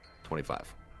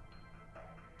 25.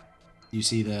 You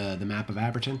see the map of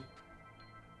Aberton?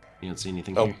 You don't see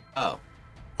anything Oh. here? Oh.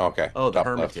 Okay. Oh, the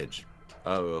top left. Hermitage.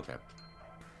 Oh, okay.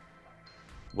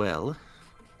 Well,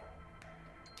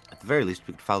 at the very least,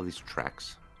 we could follow these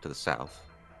tracks to the south.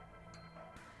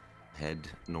 Head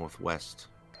northwest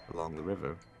along the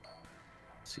river.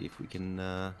 See if we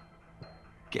can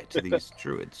get to these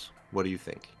druids. What do you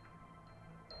think?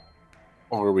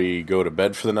 Or we go to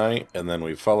bed for the night, and then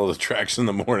we follow the tracks in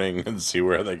the morning and see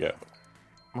where they go.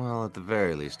 Well, at the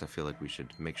very least, I feel like we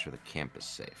should make sure the camp is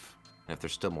safe. And if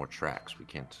there's still more tracks, we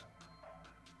can't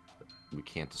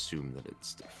assume that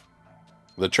it's safe.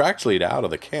 The tracks lead out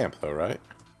of the camp, though, right?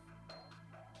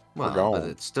 Well, going. but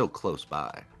it's still close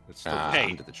by. It's still Ah. Hey,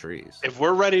 into the trees. If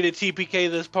we're ready to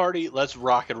TPK this party, let's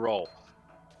rock and roll.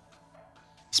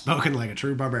 Spoken like a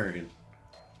true barbarian.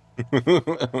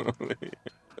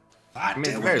 I mean,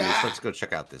 at the very least, let's go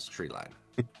check out this tree line.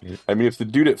 I mean, if the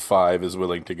dude at 5 is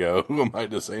willing to go, who am I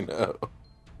to say no?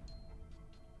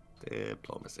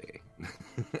 Diplomacy.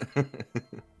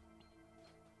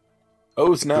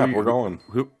 Oh, snap, Who- we're going.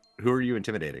 Who are you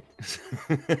intimidating?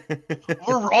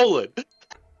 We're rolling.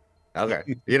 Okay.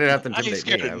 You didn't have to I ain't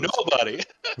intimidate scared me. of nobody.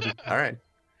 All right.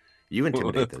 You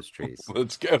intimidate those trees.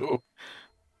 Let's go.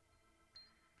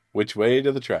 Which way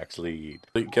do the tracks lead?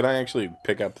 Can I actually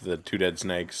pick up the 2 dead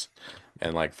snakes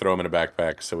and like throw them in a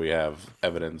backpack so we have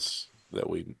evidence that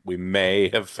we may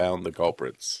have found the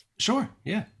culprits? Sure,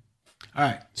 yeah. All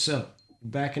right, so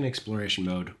back in exploration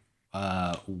mode.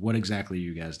 What exactly are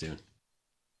you guys doing?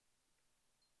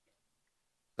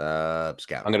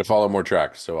 Scout. I'm going to follow more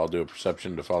tracks, so I'll do a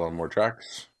perception to follow more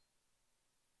tracks.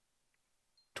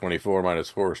 24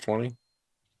 minus 4 is 20.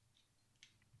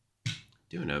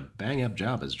 Doing a bang up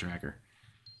job as a tracker.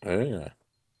 Yeah.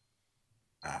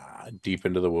 Deep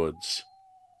into the woods.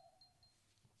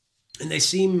 And they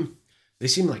seem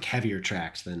like heavier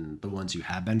tracks than the ones you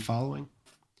have been following.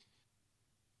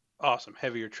 Awesome.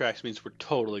 Heavier tracks means we're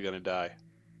totally going to die.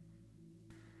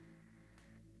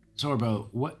 Sorbo,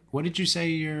 what did you say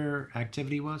your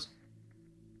activity was?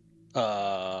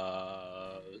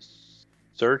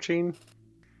 Searching?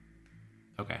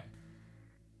 Okay.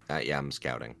 Yeah, I'm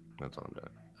scouting. That's all I'm doing.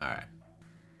 All right.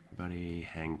 Everybody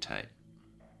hang tight.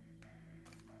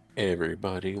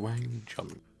 Everybody wang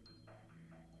chum.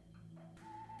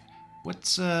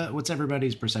 What's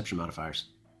everybody's perception modifiers?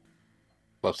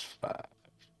 Plus 5.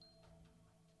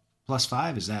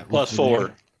 +5? Is that Plus with the 4.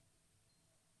 negative?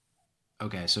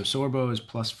 Okay, so Sorbo is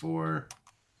 +4.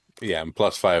 Yeah, I'm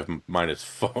plus 5 minus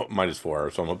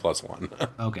 4, so I'm a plus 1.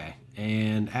 Okay,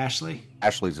 and Ashley?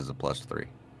 Ashley's is a +3.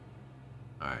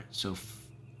 All right, so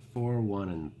 4, 1,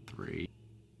 and 3.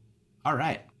 All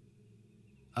right.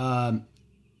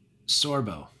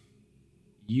 Sorbo,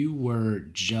 you were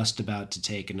just about to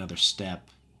take another step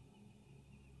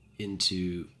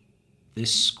into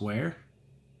this square,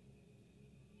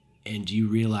 and you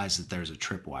realize that there's a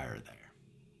tripwire there.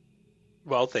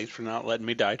 Well, thanks for not letting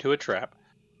me die to a trap.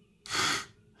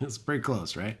 It's pretty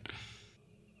close, right?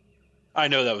 I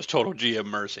know that was total GM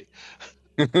mercy.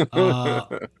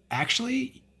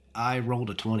 Actually, I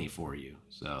rolled a 20 for you,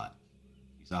 so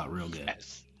you saw it real good.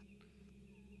 Yes.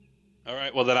 All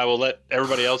right, well, then I will let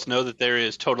everybody else know that there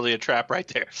is totally a trap right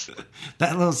there.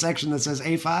 That little section that says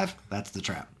A5, that's the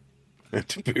trap.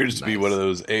 It appears to be one of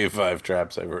those A5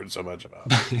 traps I've heard so much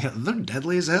about. Yeah, they're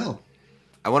deadly as hell.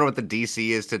 I wonder what the DC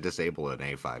is to disable an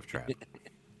A5 trap.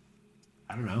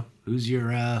 I don't know. Who's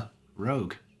your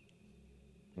rogue?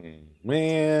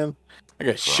 Man, I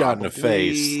got shot in the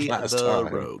face last the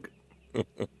time. rogue.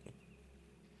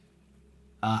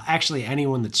 Actually,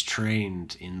 anyone that's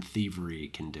trained in thievery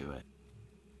can do it.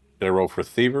 Should I roll for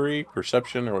thievery,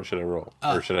 perception, or what should I roll?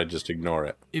 Or should I just ignore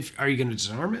it? Are you going to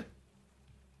disarm it?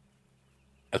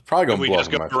 That's probably going Can to we blow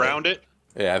just up go in my around face. it?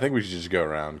 Yeah, I think we should just go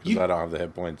around because I don't have the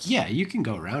hit points. Yeah, you can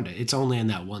go around it. It's only in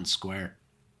that one square.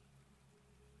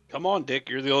 Come on, Dick.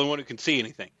 You're the only one who can see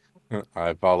anything.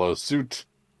 I follow suit.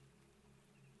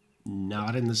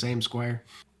 Not in the same square.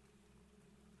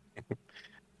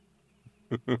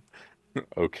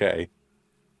 Okay.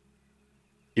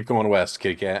 Keep going west,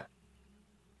 kitty cat.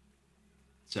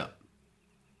 So,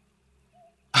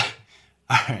 all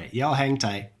right, y'all hang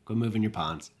tight. Go moving your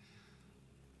pawns.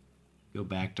 Go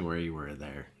back to where you were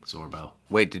there, Sorbo.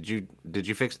 Wait, did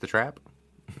you fix the trap?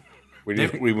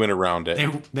 We went around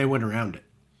it. They went around it.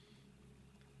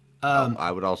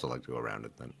 I would also like to go around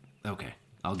it then. Okay,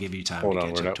 I'll give you time Hold to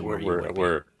on, catch up to where you would be.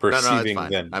 we're No, perceiving it's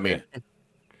fine. then. I mean,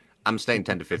 I'm staying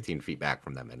 10 to 15 feet back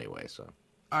from them anyway, so.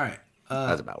 All right.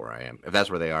 That's about where I am. If that's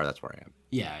where they are, that's where I am.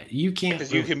 Yeah, you can't.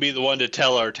 Because you can be the one to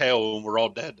tell our tale when we're all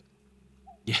dead.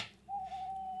 Yeah.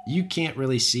 You can't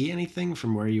really see anything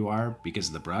from where you are because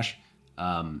of the brush.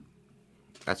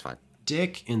 That's fine.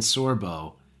 Dick and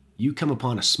Sorbo, you come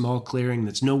upon a small clearing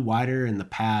that's no wider in the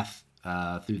path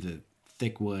through the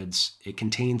thick woods. It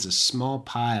contains a small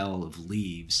pile of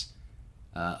leaves,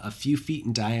 a few feet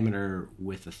in diameter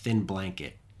with a thin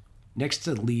blanket. Next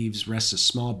to the leaves rests a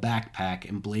small backpack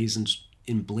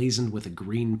emblazoned with a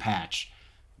green patch.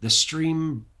 The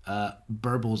stream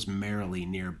burbles merrily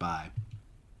nearby.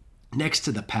 Next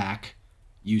to the pack,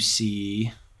 you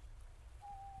see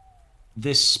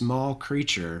this small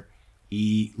creature.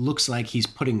 He looks like he's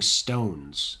putting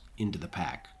stones into the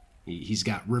pack. He's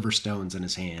got river stones in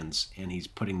his hands, and he's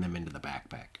putting them into the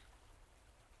backpack.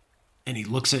 And he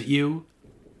looks at you.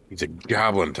 He's a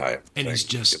goblin type. And he's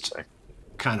just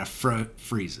kind of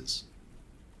freezes.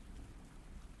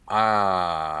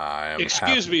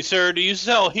 Excuse me, sir. Do you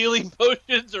sell healing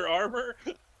potions or armor?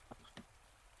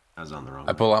 I was on the wrong.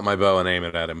 I pull out my bow and aim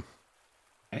it at him.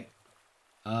 Okay.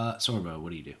 Sorbo,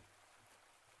 what do you do?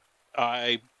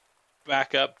 I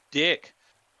back up Dick.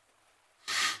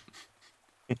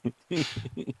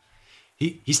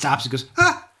 He stops and goes,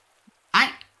 I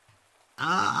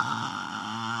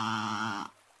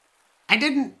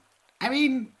didn't. I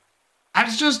mean, I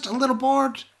was just a little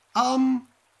bored. Who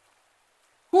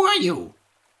are you?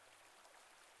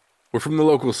 We're from the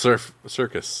local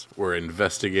circus. We're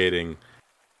investigating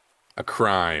a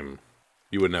crime.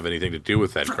 You wouldn't have anything to do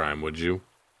with that crime, would you?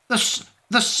 The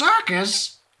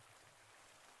circus?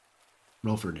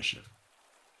 Roll for initiative.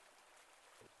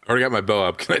 I already got my bow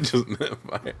up. Can I just...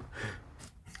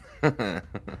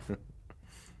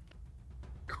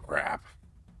 Crap.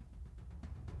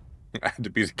 I had to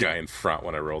be the guy in front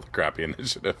when I rolled the crappy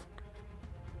initiative.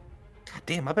 God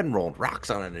damn, I've been rolling rocks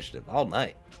on initiative all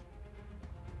night.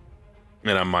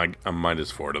 And I'm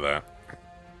 -4 to that.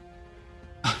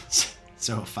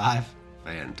 So a 5?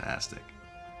 Fantastic.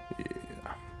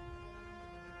 Yeah.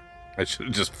 I should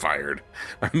have just fired.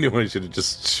 I knew I should have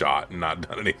just shot and not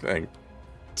done anything.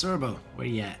 Sorbo, where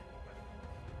you at?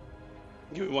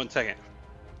 Give me 1 second.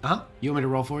 Huh? You want me to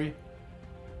roll for you?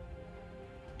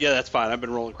 Yeah, that's fine. I've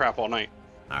been rolling crap all night.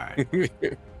 All right.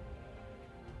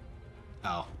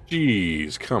 Oh.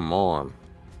 Jeez, come on.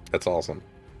 That's awesome.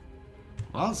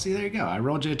 Well, see, there you go. I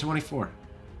rolled you a 24.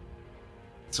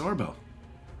 Sorbo.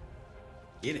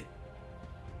 Get it.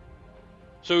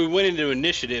 So we went into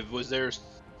initiative. Was there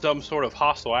some sort of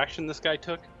hostile action this guy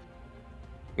took?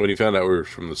 When he found out we were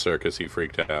from the circus, he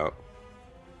freaked out.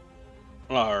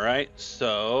 All right,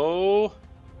 so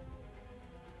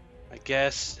I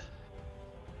guess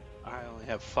I only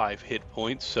have 5 hit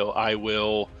points, so I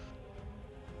will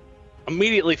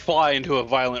immediately fly into a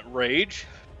violent rage,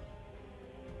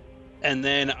 and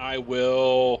then I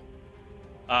will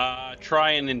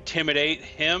try and intimidate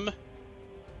him.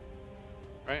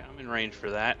 Right, I'm in range for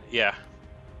that. Yeah.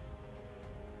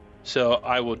 So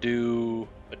I will do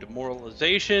a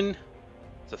demoralization.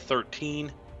 It's a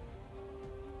 13.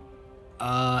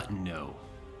 No.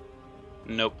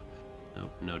 Nope.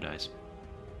 Nope, no dice.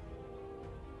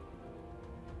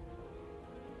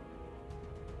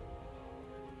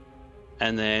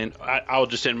 And then I'll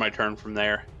just end my turn from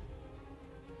there.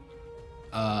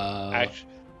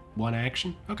 One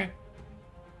action? Okay.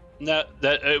 No,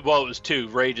 it was 2.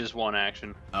 Rage is 1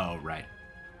 action. Oh, right.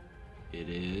 It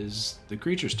is the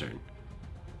creature's turn.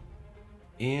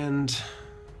 And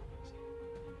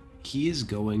he is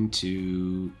going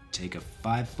to take a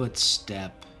 5-foot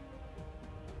step.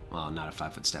 Well, not a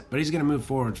 5-foot step, but he's going to move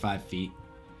forward 5 feet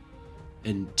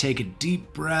and take a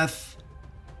deep breath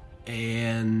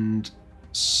and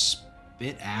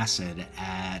spit acid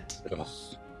at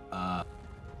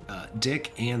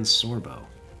Dick and Sorbo.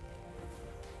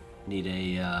 Need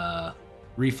a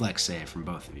reflex save from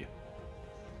both of you.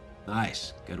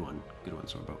 Nice. Good one. Good one,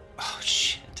 Sorbo. Oh,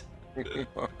 shit.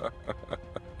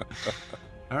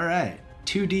 All right.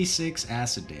 2d6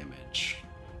 acid damage.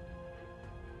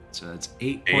 So that's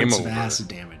 8 points of acid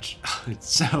damage.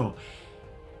 So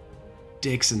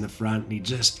Dick's in the front, and he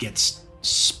just gets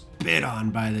spit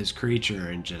on by this creature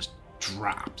and just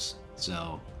drops.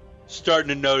 So starting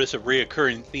to notice a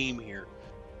reoccurring theme here.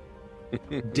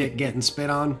 Dick getting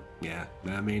spit on? Yeah,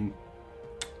 I mean,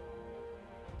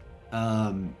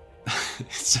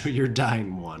 so you're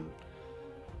dying 1.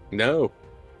 No.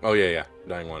 Oh, yeah.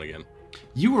 Dying 1 again.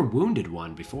 You were wounded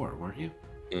 1 before, weren't you?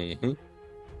 Mm-hmm.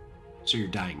 So you're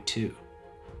dying 2.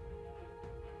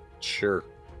 Sure.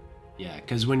 Yeah,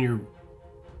 because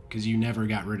you never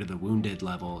got rid of the wounded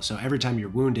level. So every time you're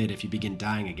wounded, if you begin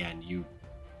dying again,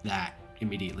 that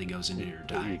immediately goes into your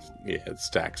die. Yeah, it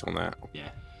stacks on that.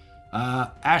 Yeah.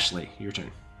 Ashley, your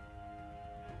turn.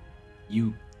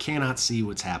 You cannot see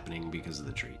what's happening because of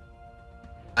the tree.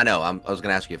 I know. I was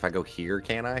going to ask you if I go here,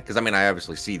 can I? Because, I mean, I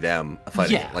obviously see them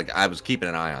fighting. Yeah. Like, I was keeping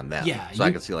an eye on them. Yeah, So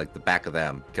I can see, like, the back of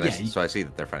them. So I see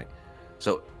that they're fighting.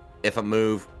 So if I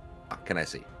move, can I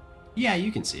see? Yeah,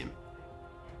 you can see him.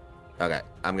 Okay.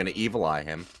 I'm going to evil eye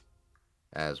him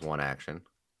as one action.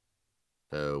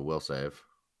 So we'll save.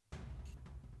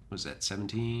 Was that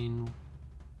 17?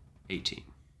 18.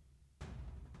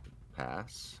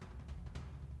 Pass.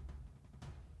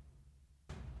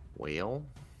 Well,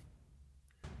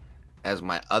 as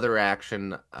my other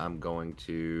action, I'm going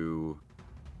to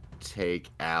take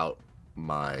out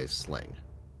my sling.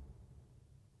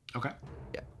 Okay.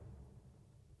 Yeah.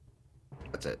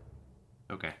 That's it.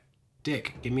 Okay.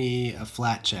 Dick, give me a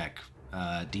flat check.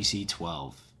 DC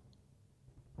 12.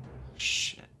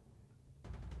 Shit.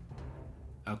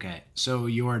 Okay, so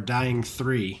you are dying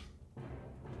 3.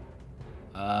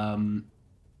 Hey,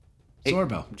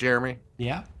 Sorbo. Jeremy,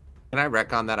 Yeah? can I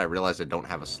retcon that? I realize I don't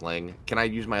have a sling. Can I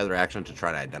use my other action to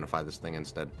try to identify this thing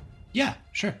instead? Yeah,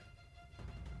 sure.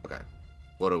 Okay.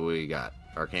 What do we got?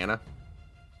 Arcana?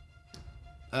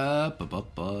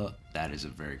 That is a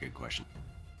very good question.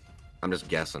 I'm just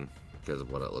guessing because of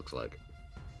what it looks like.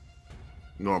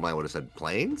 Normally I would have said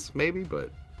planes, maybe, but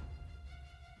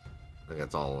I think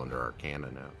that's all under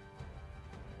Arcana now.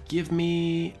 Give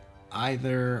me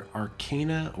either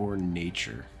Arcana or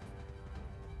Nature.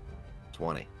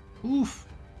 20. Oof.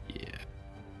 Yeah.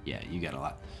 Yeah, you got a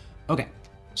lot. Okay,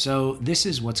 so this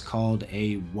is what's called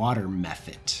a water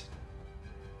mephit.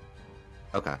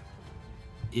 Okay.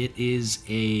 It is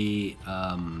a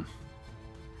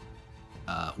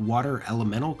water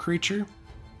elemental creature.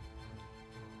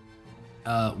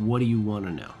 What do you want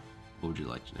to know? What would you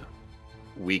like to know?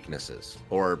 Weaknesses,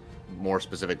 or more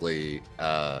specifically,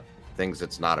 things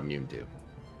it's not immune to.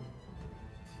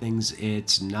 Things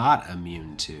it's not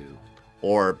immune to.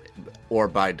 Or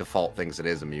by default, things it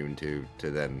is immune to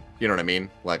then, you know what I mean?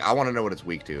 Like, I want to know what it's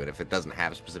weak to, and if it doesn't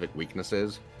have specific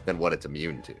weaknesses, then what it's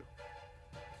immune to.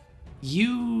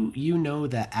 You know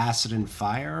that acid and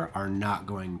fire are not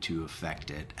going to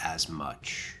affect it as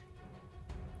much.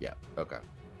 Yeah, okay.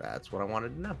 That's what I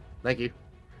wanted to know. Thank you.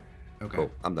 Okay.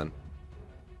 Cool, I'm done.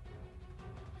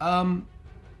 I'm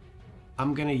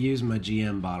gonna use my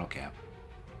GM bottle cap.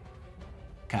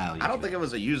 Kyle, I don't think it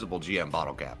was a usable GM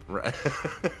bottle cap. Right?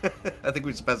 I think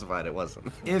we specified it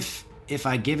wasn't. If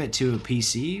I give it to a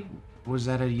PC, was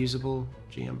that a usable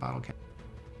GM bottle cap?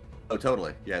 Oh,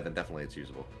 totally. Yeah, then definitely it's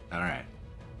usable. All right.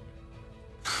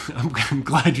 I'm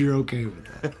glad you're okay with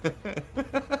that.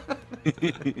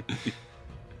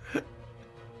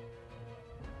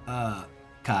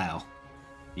 Kyle,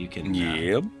 you can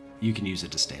you can use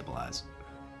it to stabilize.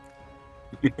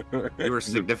 You were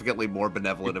significantly more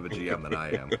benevolent of a GM than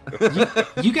I am.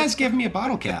 You guys gave me a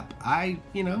bottle cap.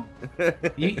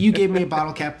 You gave me a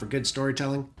bottle cap for good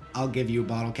storytelling. I'll give you a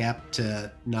bottle cap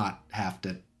to not have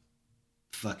to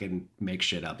fucking make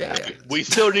shit up. Yeah. We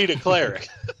still need a cleric.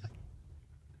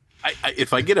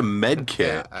 If I get a med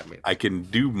kit, Yeah, I can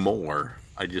do more.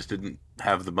 I just didn't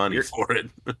have the money for it.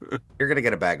 You're gonna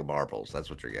get a bag of marbles. That's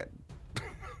what you're getting.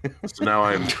 So now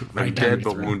I'm Right down dead your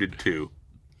but throat. wounded too.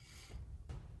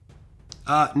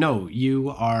 No, you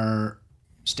are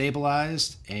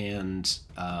stabilized and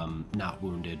not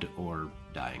wounded or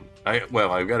dying. I've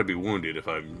got to be wounded if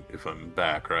I'm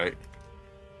back, right?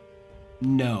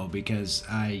 No, because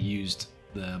I used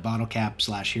the bottle cap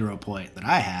 / hero point that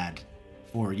I had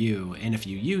for you, and if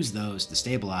you use those to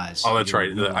stabilize... Oh, that's you're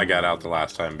right. no I got longer out the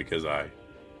last time because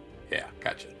Yeah,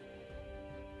 gotcha.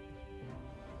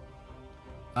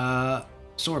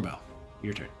 Sorbo,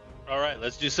 your turn. All right,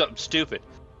 let's do something stupid.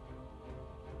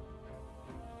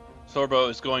 Sorbo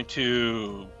is going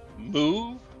to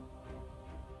move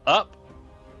up.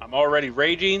 I'm already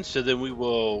raging, so then we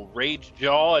will rage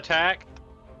jaw attack.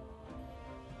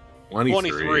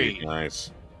 23.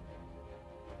 Nice.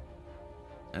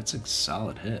 That's a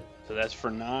solid hit. So that's for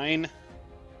 9.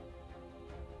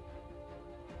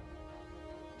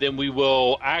 Then we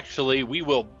will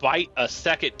bite a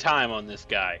second time on this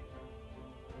guy.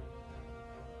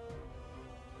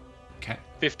 Okay.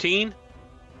 15.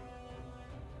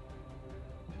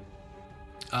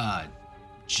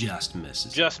 Just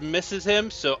misses. Just misses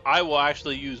him, so I will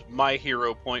actually use my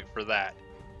hero point for that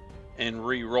and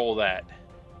re-roll that.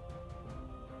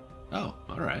 Oh,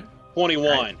 all right. 21.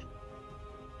 Right.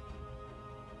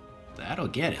 That'll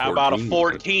get it. How about a 14?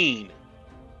 14?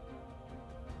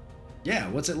 Yeah,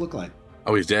 what's it look like?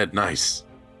 Oh, he's dead. Nice.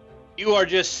 You are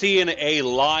just seeing a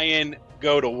lion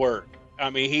go to work. I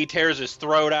mean, he tears his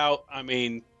throat out. I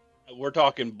mean, we're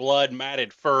talking blood,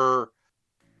 matted fur.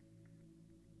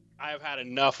 I have had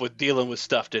enough with dealing with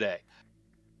stuff today.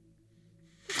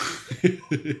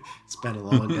 It's been a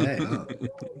long day, huh?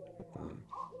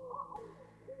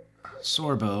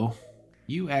 Sorbo,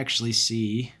 you actually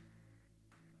see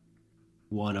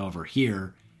one over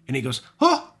here, and he goes,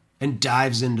 huh! And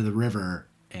dives into the river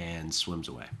and swims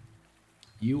away.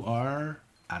 You are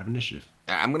out of initiative.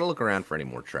 I'm going to look around for any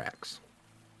more tracks.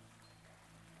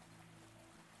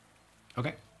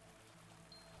 Okay.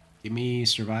 Give me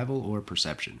survival or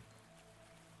perception.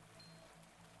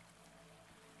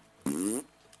 9.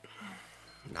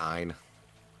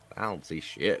 I don't see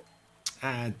shit.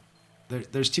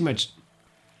 There's too much.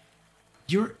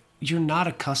 You're not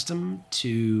accustomed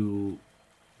to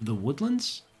the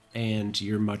woodlands, and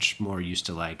you're much more used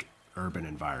to like urban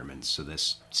environments, so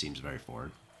this seems very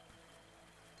foreign.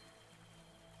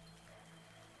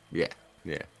 Yeah.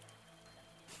 You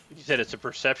said it's a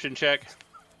perception check?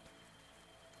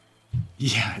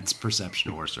 Yeah, it's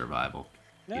perception or survival.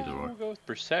 No, Either or. we'll go with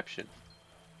perception.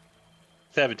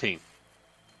 17.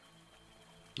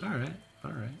 All right.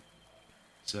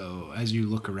 So as you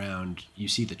look around, you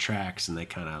see the tracks, and they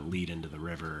kind of lead into the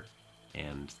river,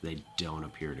 and they don't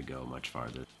appear to go much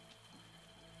farther.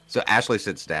 So Ashley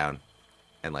sits down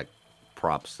and like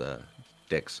props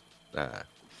dicks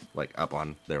like up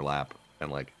on their lap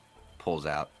and like pulls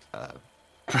out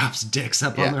Props dicks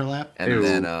up on their lap. and Ew.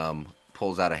 then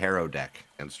pulls out a harrow deck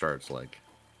and starts like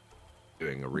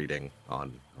doing a reading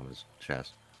on his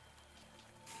chest.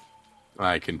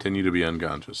 I continue to be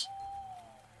unconscious.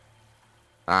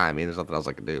 I mean, there's nothing else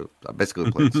I can do. I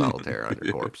basically played solitaire on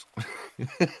your corpse.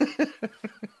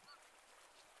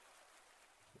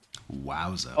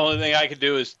 Wowza. Only thing I could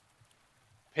do is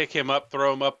pick him up,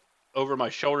 throw him up over my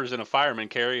shoulders in a fireman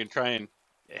carry, and try and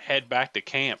head back to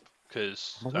camp.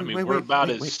 Because, we're about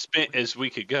as spent as we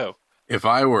could go. If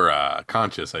I were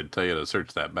conscious, I'd tell you to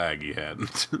search that bag you had.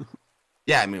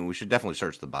 Yeah, I mean, we should definitely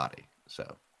search the body.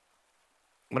 So,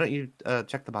 why don't you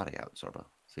check the body out, Sorbo?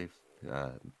 See if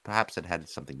perhaps it had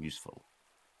something useful.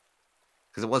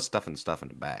 Because it was stuffing stuff in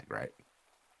the bag, right?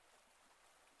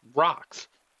 Rocks.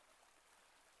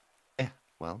 Yeah,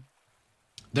 well.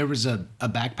 There was a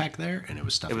backpack there, and it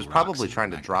was stuffed. It was with probably rocks trying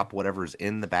in to the drop whatever's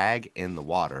in the bag in the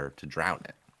water to drown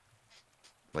it.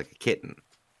 Like a kitten.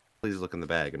 Please look in the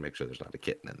bag and make sure there's not a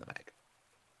kitten in the bag.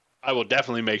 I will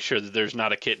definitely make sure that there's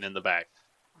not a kitten in the bag.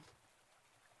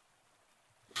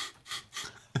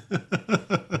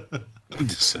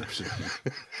 Deception.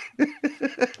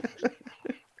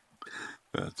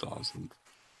 That's awesome.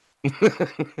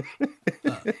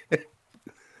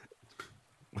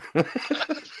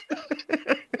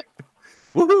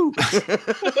 Woohoo!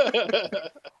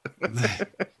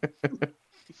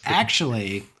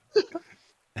 Actually,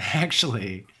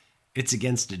 it's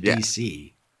against a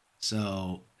DC.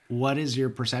 So, what is your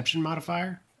perception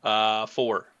modifier?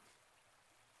 4.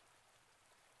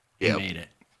 You made it.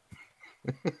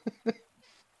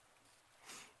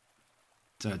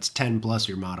 So it's 10 plus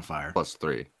your modifier. Plus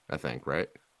 3, I think, right?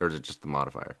 Or is it just the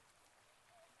modifier?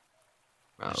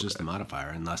 It's just the modifier,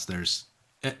 unless there's...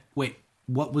 wait,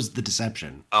 what was the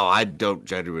deception? Oh, I don't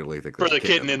genuinely think For there's the a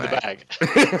kitten kitten in the bag.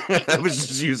 I was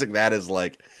just using that as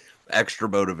like extra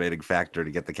motivating factor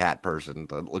to get the cat person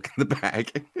to look in the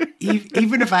bag.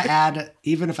 even if I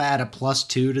add a plus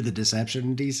 2 to the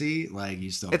deception DC, like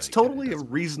you still... It's totally a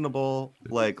reasonable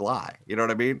like lie. You know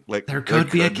what I mean? Like there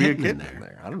could be a kitten in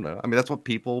there. I don't know. I mean, that's what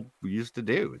people used to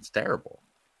do. It's terrible.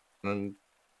 And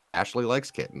Ashley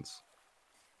likes kittens.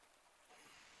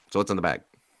 So what's in the bag?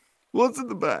 What's in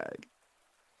the bag?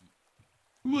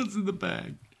 What's in the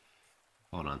bag?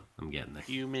 Hold on, I'm getting there.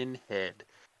 Human head.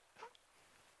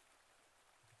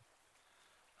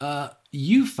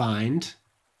 You find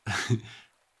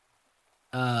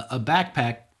a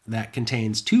backpack that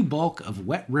contains 2 bulk of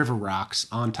wet river rocks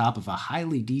on top of a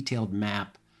highly detailed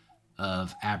map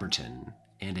of Aberton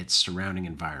and its surrounding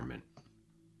environment.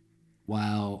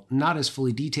 While not as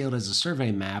fully detailed as a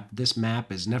survey map, this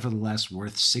map is nevertheless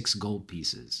worth 6 gold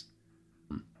pieces.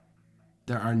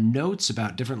 There are notes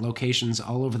about different locations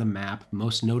all over the map,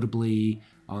 most notably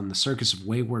on the Circus of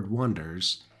Wayward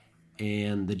Wonders,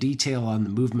 and the detail on the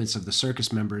movements of the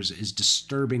circus members is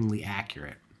disturbingly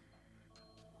accurate.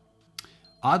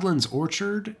 Odlin's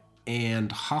Orchard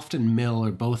and Houghton Mill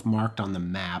are both marked on the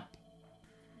map,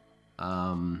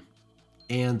 and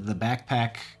the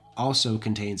backpack also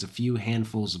contains a few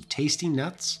handfuls of tasty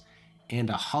nuts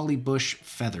and a holly bush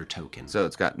feather token. So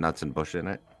it's got nuts and bush in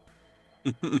it.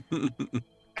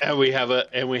 And we have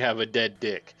a dead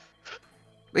dick.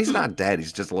 He's not dead.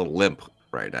 He's just a little limp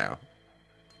right now.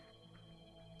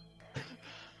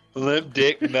 Limp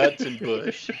dick, nuts, and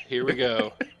bush. Here we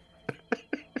go.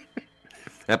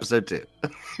 Episode 2.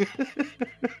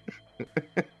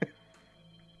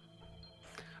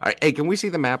 All right. Hey, can we see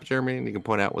the map, Jeremy? And you can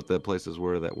point out what the places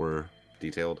were that were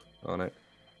detailed on it.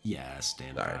 Yeah,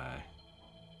 stand All right. by.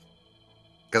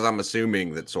 Because I'm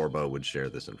assuming that Sorbo would share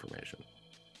this information.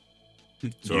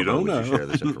 You don't know. Would you share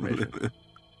this information?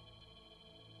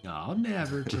 No, I'll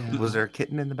never tell. Was there a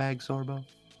kitten in the bag, Sorbo?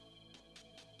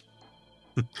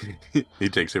 He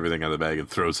takes everything out of the bag and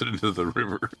throws it into the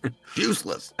river.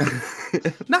 Useless.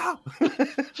 No.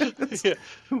 Yeah.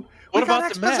 We What got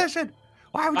about the map? exposition?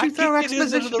 Why would I you throw kicked it into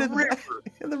exposition the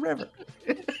in the river?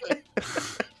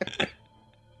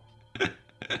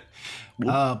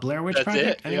 Blair Witch That's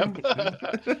Project? it. Yep.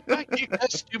 I kicked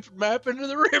that stupid map into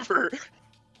the river.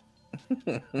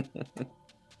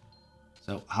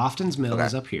 So Hofton's Mill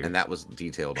is up here. And that was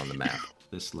detailed on the map.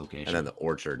 This location. And then the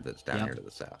orchard that's down Yep. here to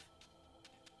the south.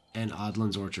 And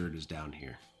Odlin's Orchard is down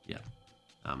here. Yep.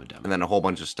 I'm a dummy. And then a whole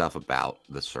bunch of stuff about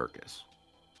the circus.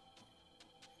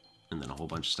 And then a whole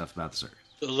bunch of stuff about the circus.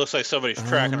 It looks like somebody's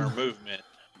tracking our movement.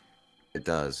 It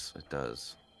does. It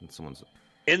does. And someone's...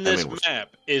 In this we're-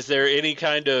 map, is there any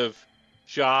kind of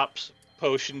shops,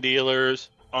 potion dealers,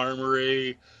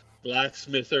 armory,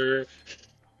 blacksmither?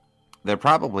 They're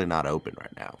probably not open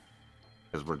right now.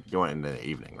 Because we're going into the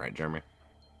evening, right, Jeremy?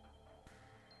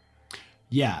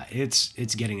 Yeah, it's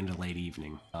getting into late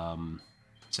evening.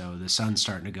 So the sun's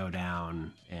starting to go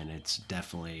down, and it's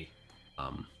definitely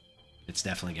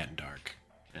getting dark.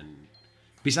 And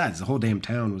besides, the whole damn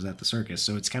town was at the circus,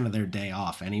 so it's kind of their day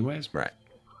off, anyways. Right.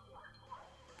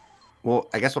 Well,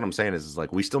 I guess what I'm saying is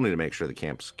like, we still need to make sure the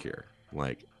camp's secure.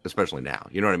 Like, especially now.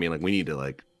 You know what I mean? Like, we need to,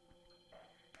 like...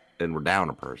 And we're down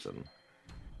a person.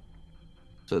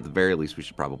 So at the very least, we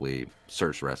should probably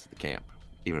search the rest of the camp.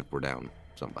 Even if we're down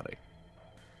somebody.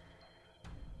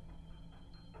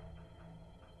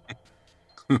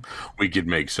 We could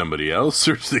make somebody else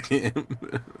search the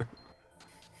camp.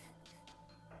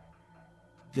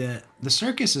 The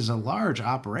circus is a large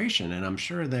operation, and I'm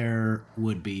sure there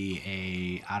would be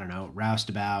a, I don't know,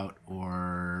 roustabout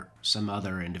or some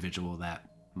other individual that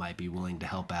might be willing to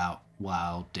help out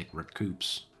while Dick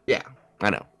recoups. Yeah, I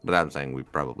know. But I'm saying we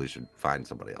probably should find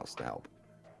somebody else to help.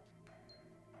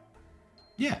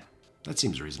 Yeah, that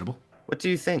seems reasonable. What do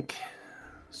you think,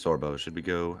 Sorbo? Should we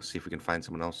go see if we can find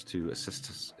someone else to assist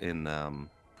us in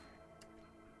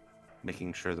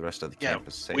making sure the rest of the camp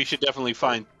is safe? We should definitely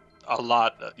find a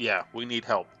lot. We need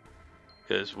help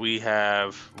because we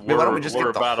have. Why don't we just get the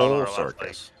about on whole our last leg.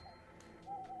 circus?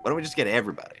 Why don't we just get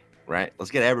everybody, right?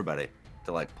 Let's get everybody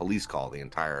to, like, police call the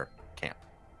entire camp.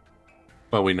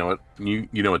 Well, we know what you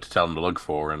know what to tell them to look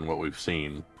for and what we've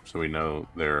seen, so we know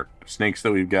there are snakes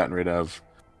that we've gotten rid of,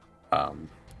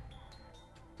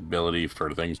 ability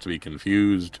for things to be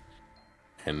confused,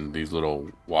 and these little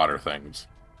water things.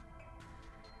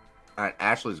 All right,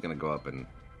 Ashley's gonna go up and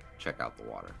check out the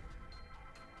water.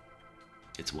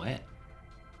 It's wet.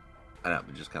 I know,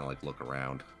 but just kind of like look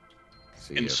around.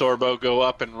 See And if- Sorbo go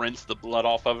up and rinse the blood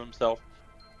off of himself.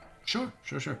 Sure.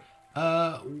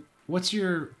 What's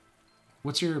your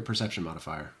perception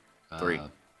modifier? 3.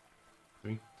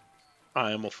 3.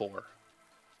 I am a 4.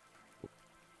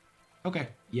 Okay.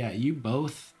 Yeah, you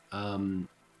both can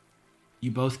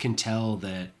tell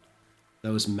that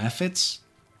those Mephits,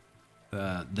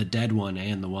 the dead one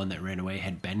and the one that ran away,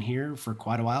 had been here for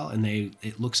quite a while, and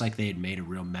it looks like they had made a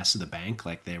real mess of the bank,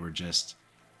 like they were just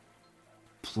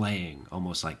playing,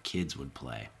 almost like kids would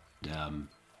play.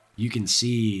 You can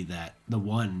see that the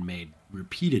one made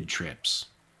repeated trips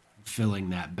filling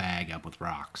that bag up with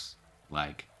rocks,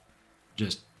 like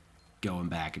just going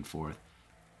back and forth.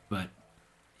 But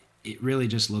it really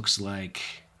just looks like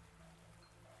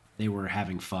they were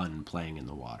having fun playing in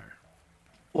the water.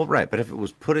 Well, right, but if it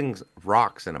was putting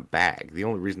rocks in a bag, the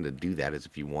only reason to do that is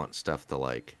if you want stuff to,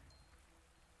 like,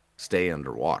 stay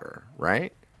underwater,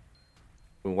 right?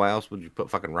 I mean, why else would you put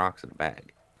fucking rocks in a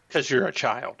bag? Because you're a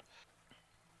child.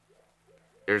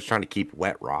 You're just trying to keep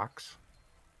wet rocks?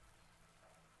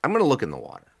 I'm going to look in the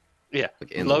water. Yeah.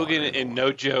 Like, in the Logan, water, in the and water.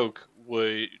 no joke,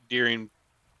 would during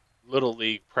Little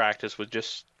League practice would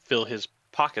just fill his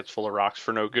pockets full of rocks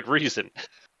for no good reason.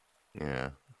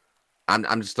 Yeah.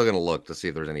 I'm just still going to look to see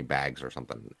if there's any bags or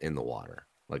something in the water,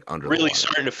 like under the Really water.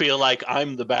 starting to feel like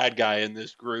I'm the bad guy in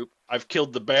this group. I've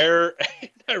killed the bear, and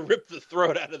I ripped the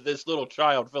throat out of this little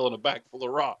child filling a bag full of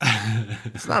rocks.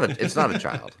 It's not a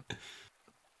child.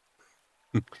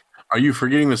 Are you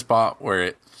forgetting the spot where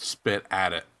it spit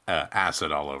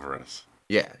acid all over us?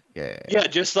 Yeah. Yeah,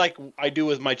 just like I do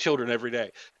with my children every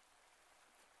day.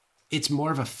 It's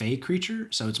more of a fey creature,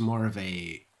 so it's more of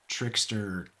a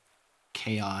trickster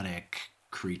chaotic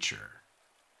creature.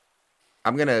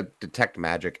 I'm going to detect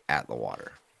magic at the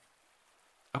water.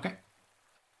 Okay.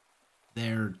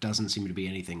 There doesn't seem to be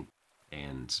anything,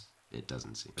 and it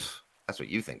doesn't seem. That's what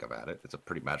you think about it. It's a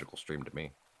pretty magical stream to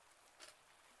me.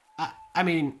 I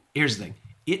mean, here's the thing.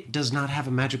 It does not have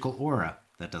a magical aura.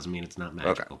 That doesn't mean it's not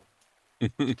magical.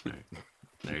 Okay. Right.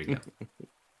 There you go.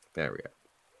 There we go.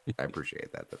 I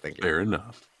appreciate that. Thank you. Fair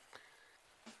enough.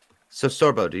 So,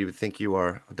 Sorbo, do you think you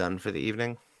are done for the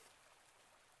evening?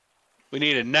 We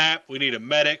need a nap. We need a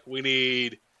medic. We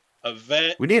need a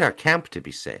vet. We need our camp to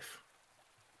be safe.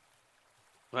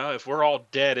 Well, if we're all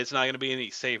dead, it's not going to be any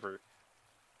safer.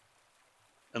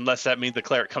 Unless that means the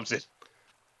cleric comes in.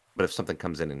 But if something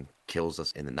comes in and kills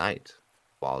us in the night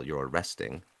while you're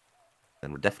resting,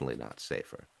 then we're definitely not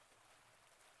safer.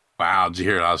 Wow, did you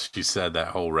hear how she said that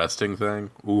whole resting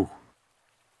thing? Ooh.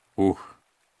 Ooh.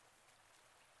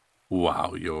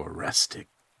 While you're resting.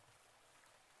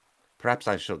 Perhaps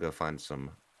I shall go find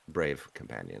some brave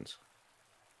companions.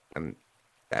 And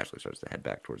Ashley starts to head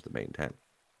back towards the main tent.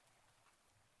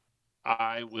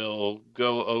 I will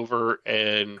go over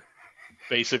and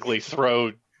basically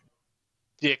throw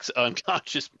Dick's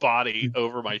unconscious body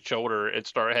over my shoulder and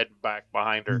start heading back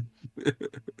behind her.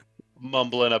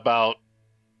 Mumbling about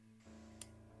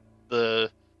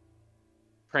the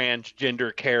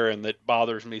transgender Karen that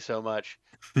bothers me so much.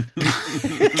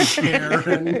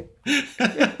 Karen.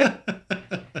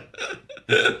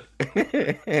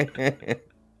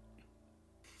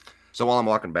 So while I'm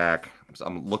walking back,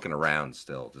 I'm looking around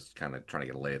still, just kind of trying to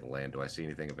get a lay of the land. Do I see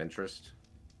anything of interest?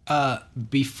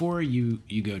 Before you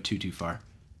go too far,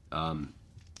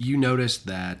 you notice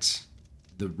that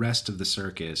the rest of the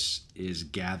circus is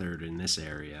gathered in this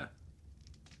area.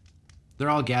 They're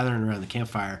all gathering around the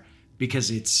campfire because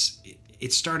it's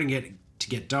starting to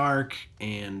get dark,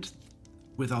 and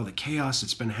with all the chaos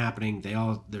that's been happening,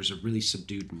 there's a really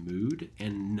subdued mood,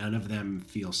 and none of them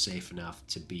feel safe enough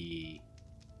to be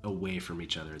away from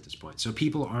each other at this point. So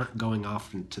people aren't going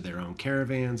off into their own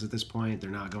caravans at this point.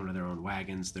 They're not going to their own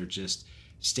wagons. They're just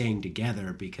staying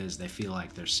together because they feel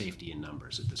like there's safety in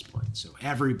numbers at this point. So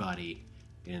everybody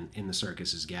in the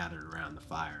circus is gathered around the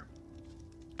fire,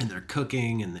 and they're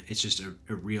cooking, and it's just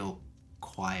a real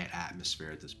quiet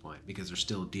atmosphere at this point because they're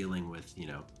still dealing with,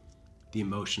 the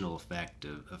emotional effect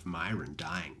of Myron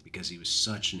dying because he was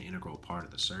such an integral part of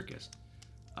the circus.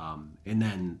 And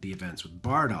then the events with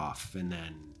Bardoff, and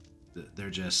then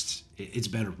it's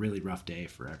been a really rough day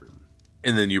for everyone.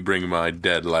 And then you bring my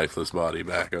dead, lifeless body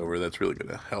back over. That's really going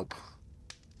to help.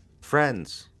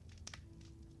 Friends,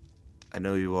 I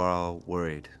know you are all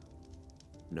worried.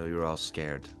 I know you're all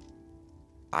scared.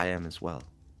 I am as well.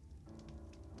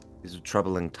 These are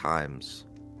troubling times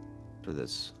for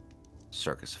this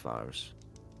circus of ours.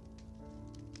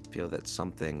 I feel that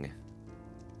something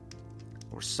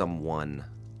or someone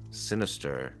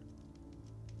sinister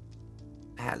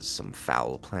has some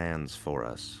foul plans for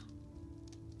us.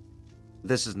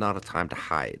 This is not a time to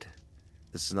hide.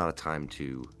 This is not a time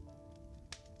to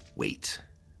wait.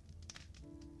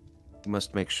 We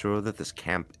must make sure that this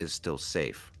camp is still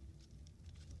safe,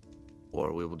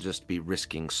 or we will just be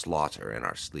risking slaughter in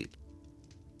our sleep.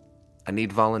 I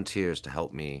need volunteers to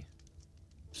help me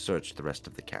search the rest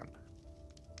of the camp.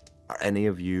 Are any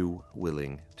of you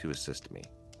willing to assist me?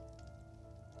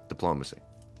 Diplomacy.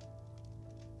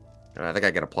 And I think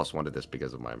I get a +1 to this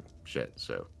because of my shit,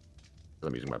 so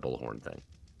I'm using my bullhorn thing.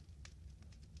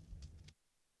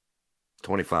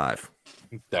 25.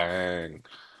 Dang.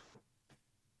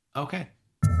 Okay.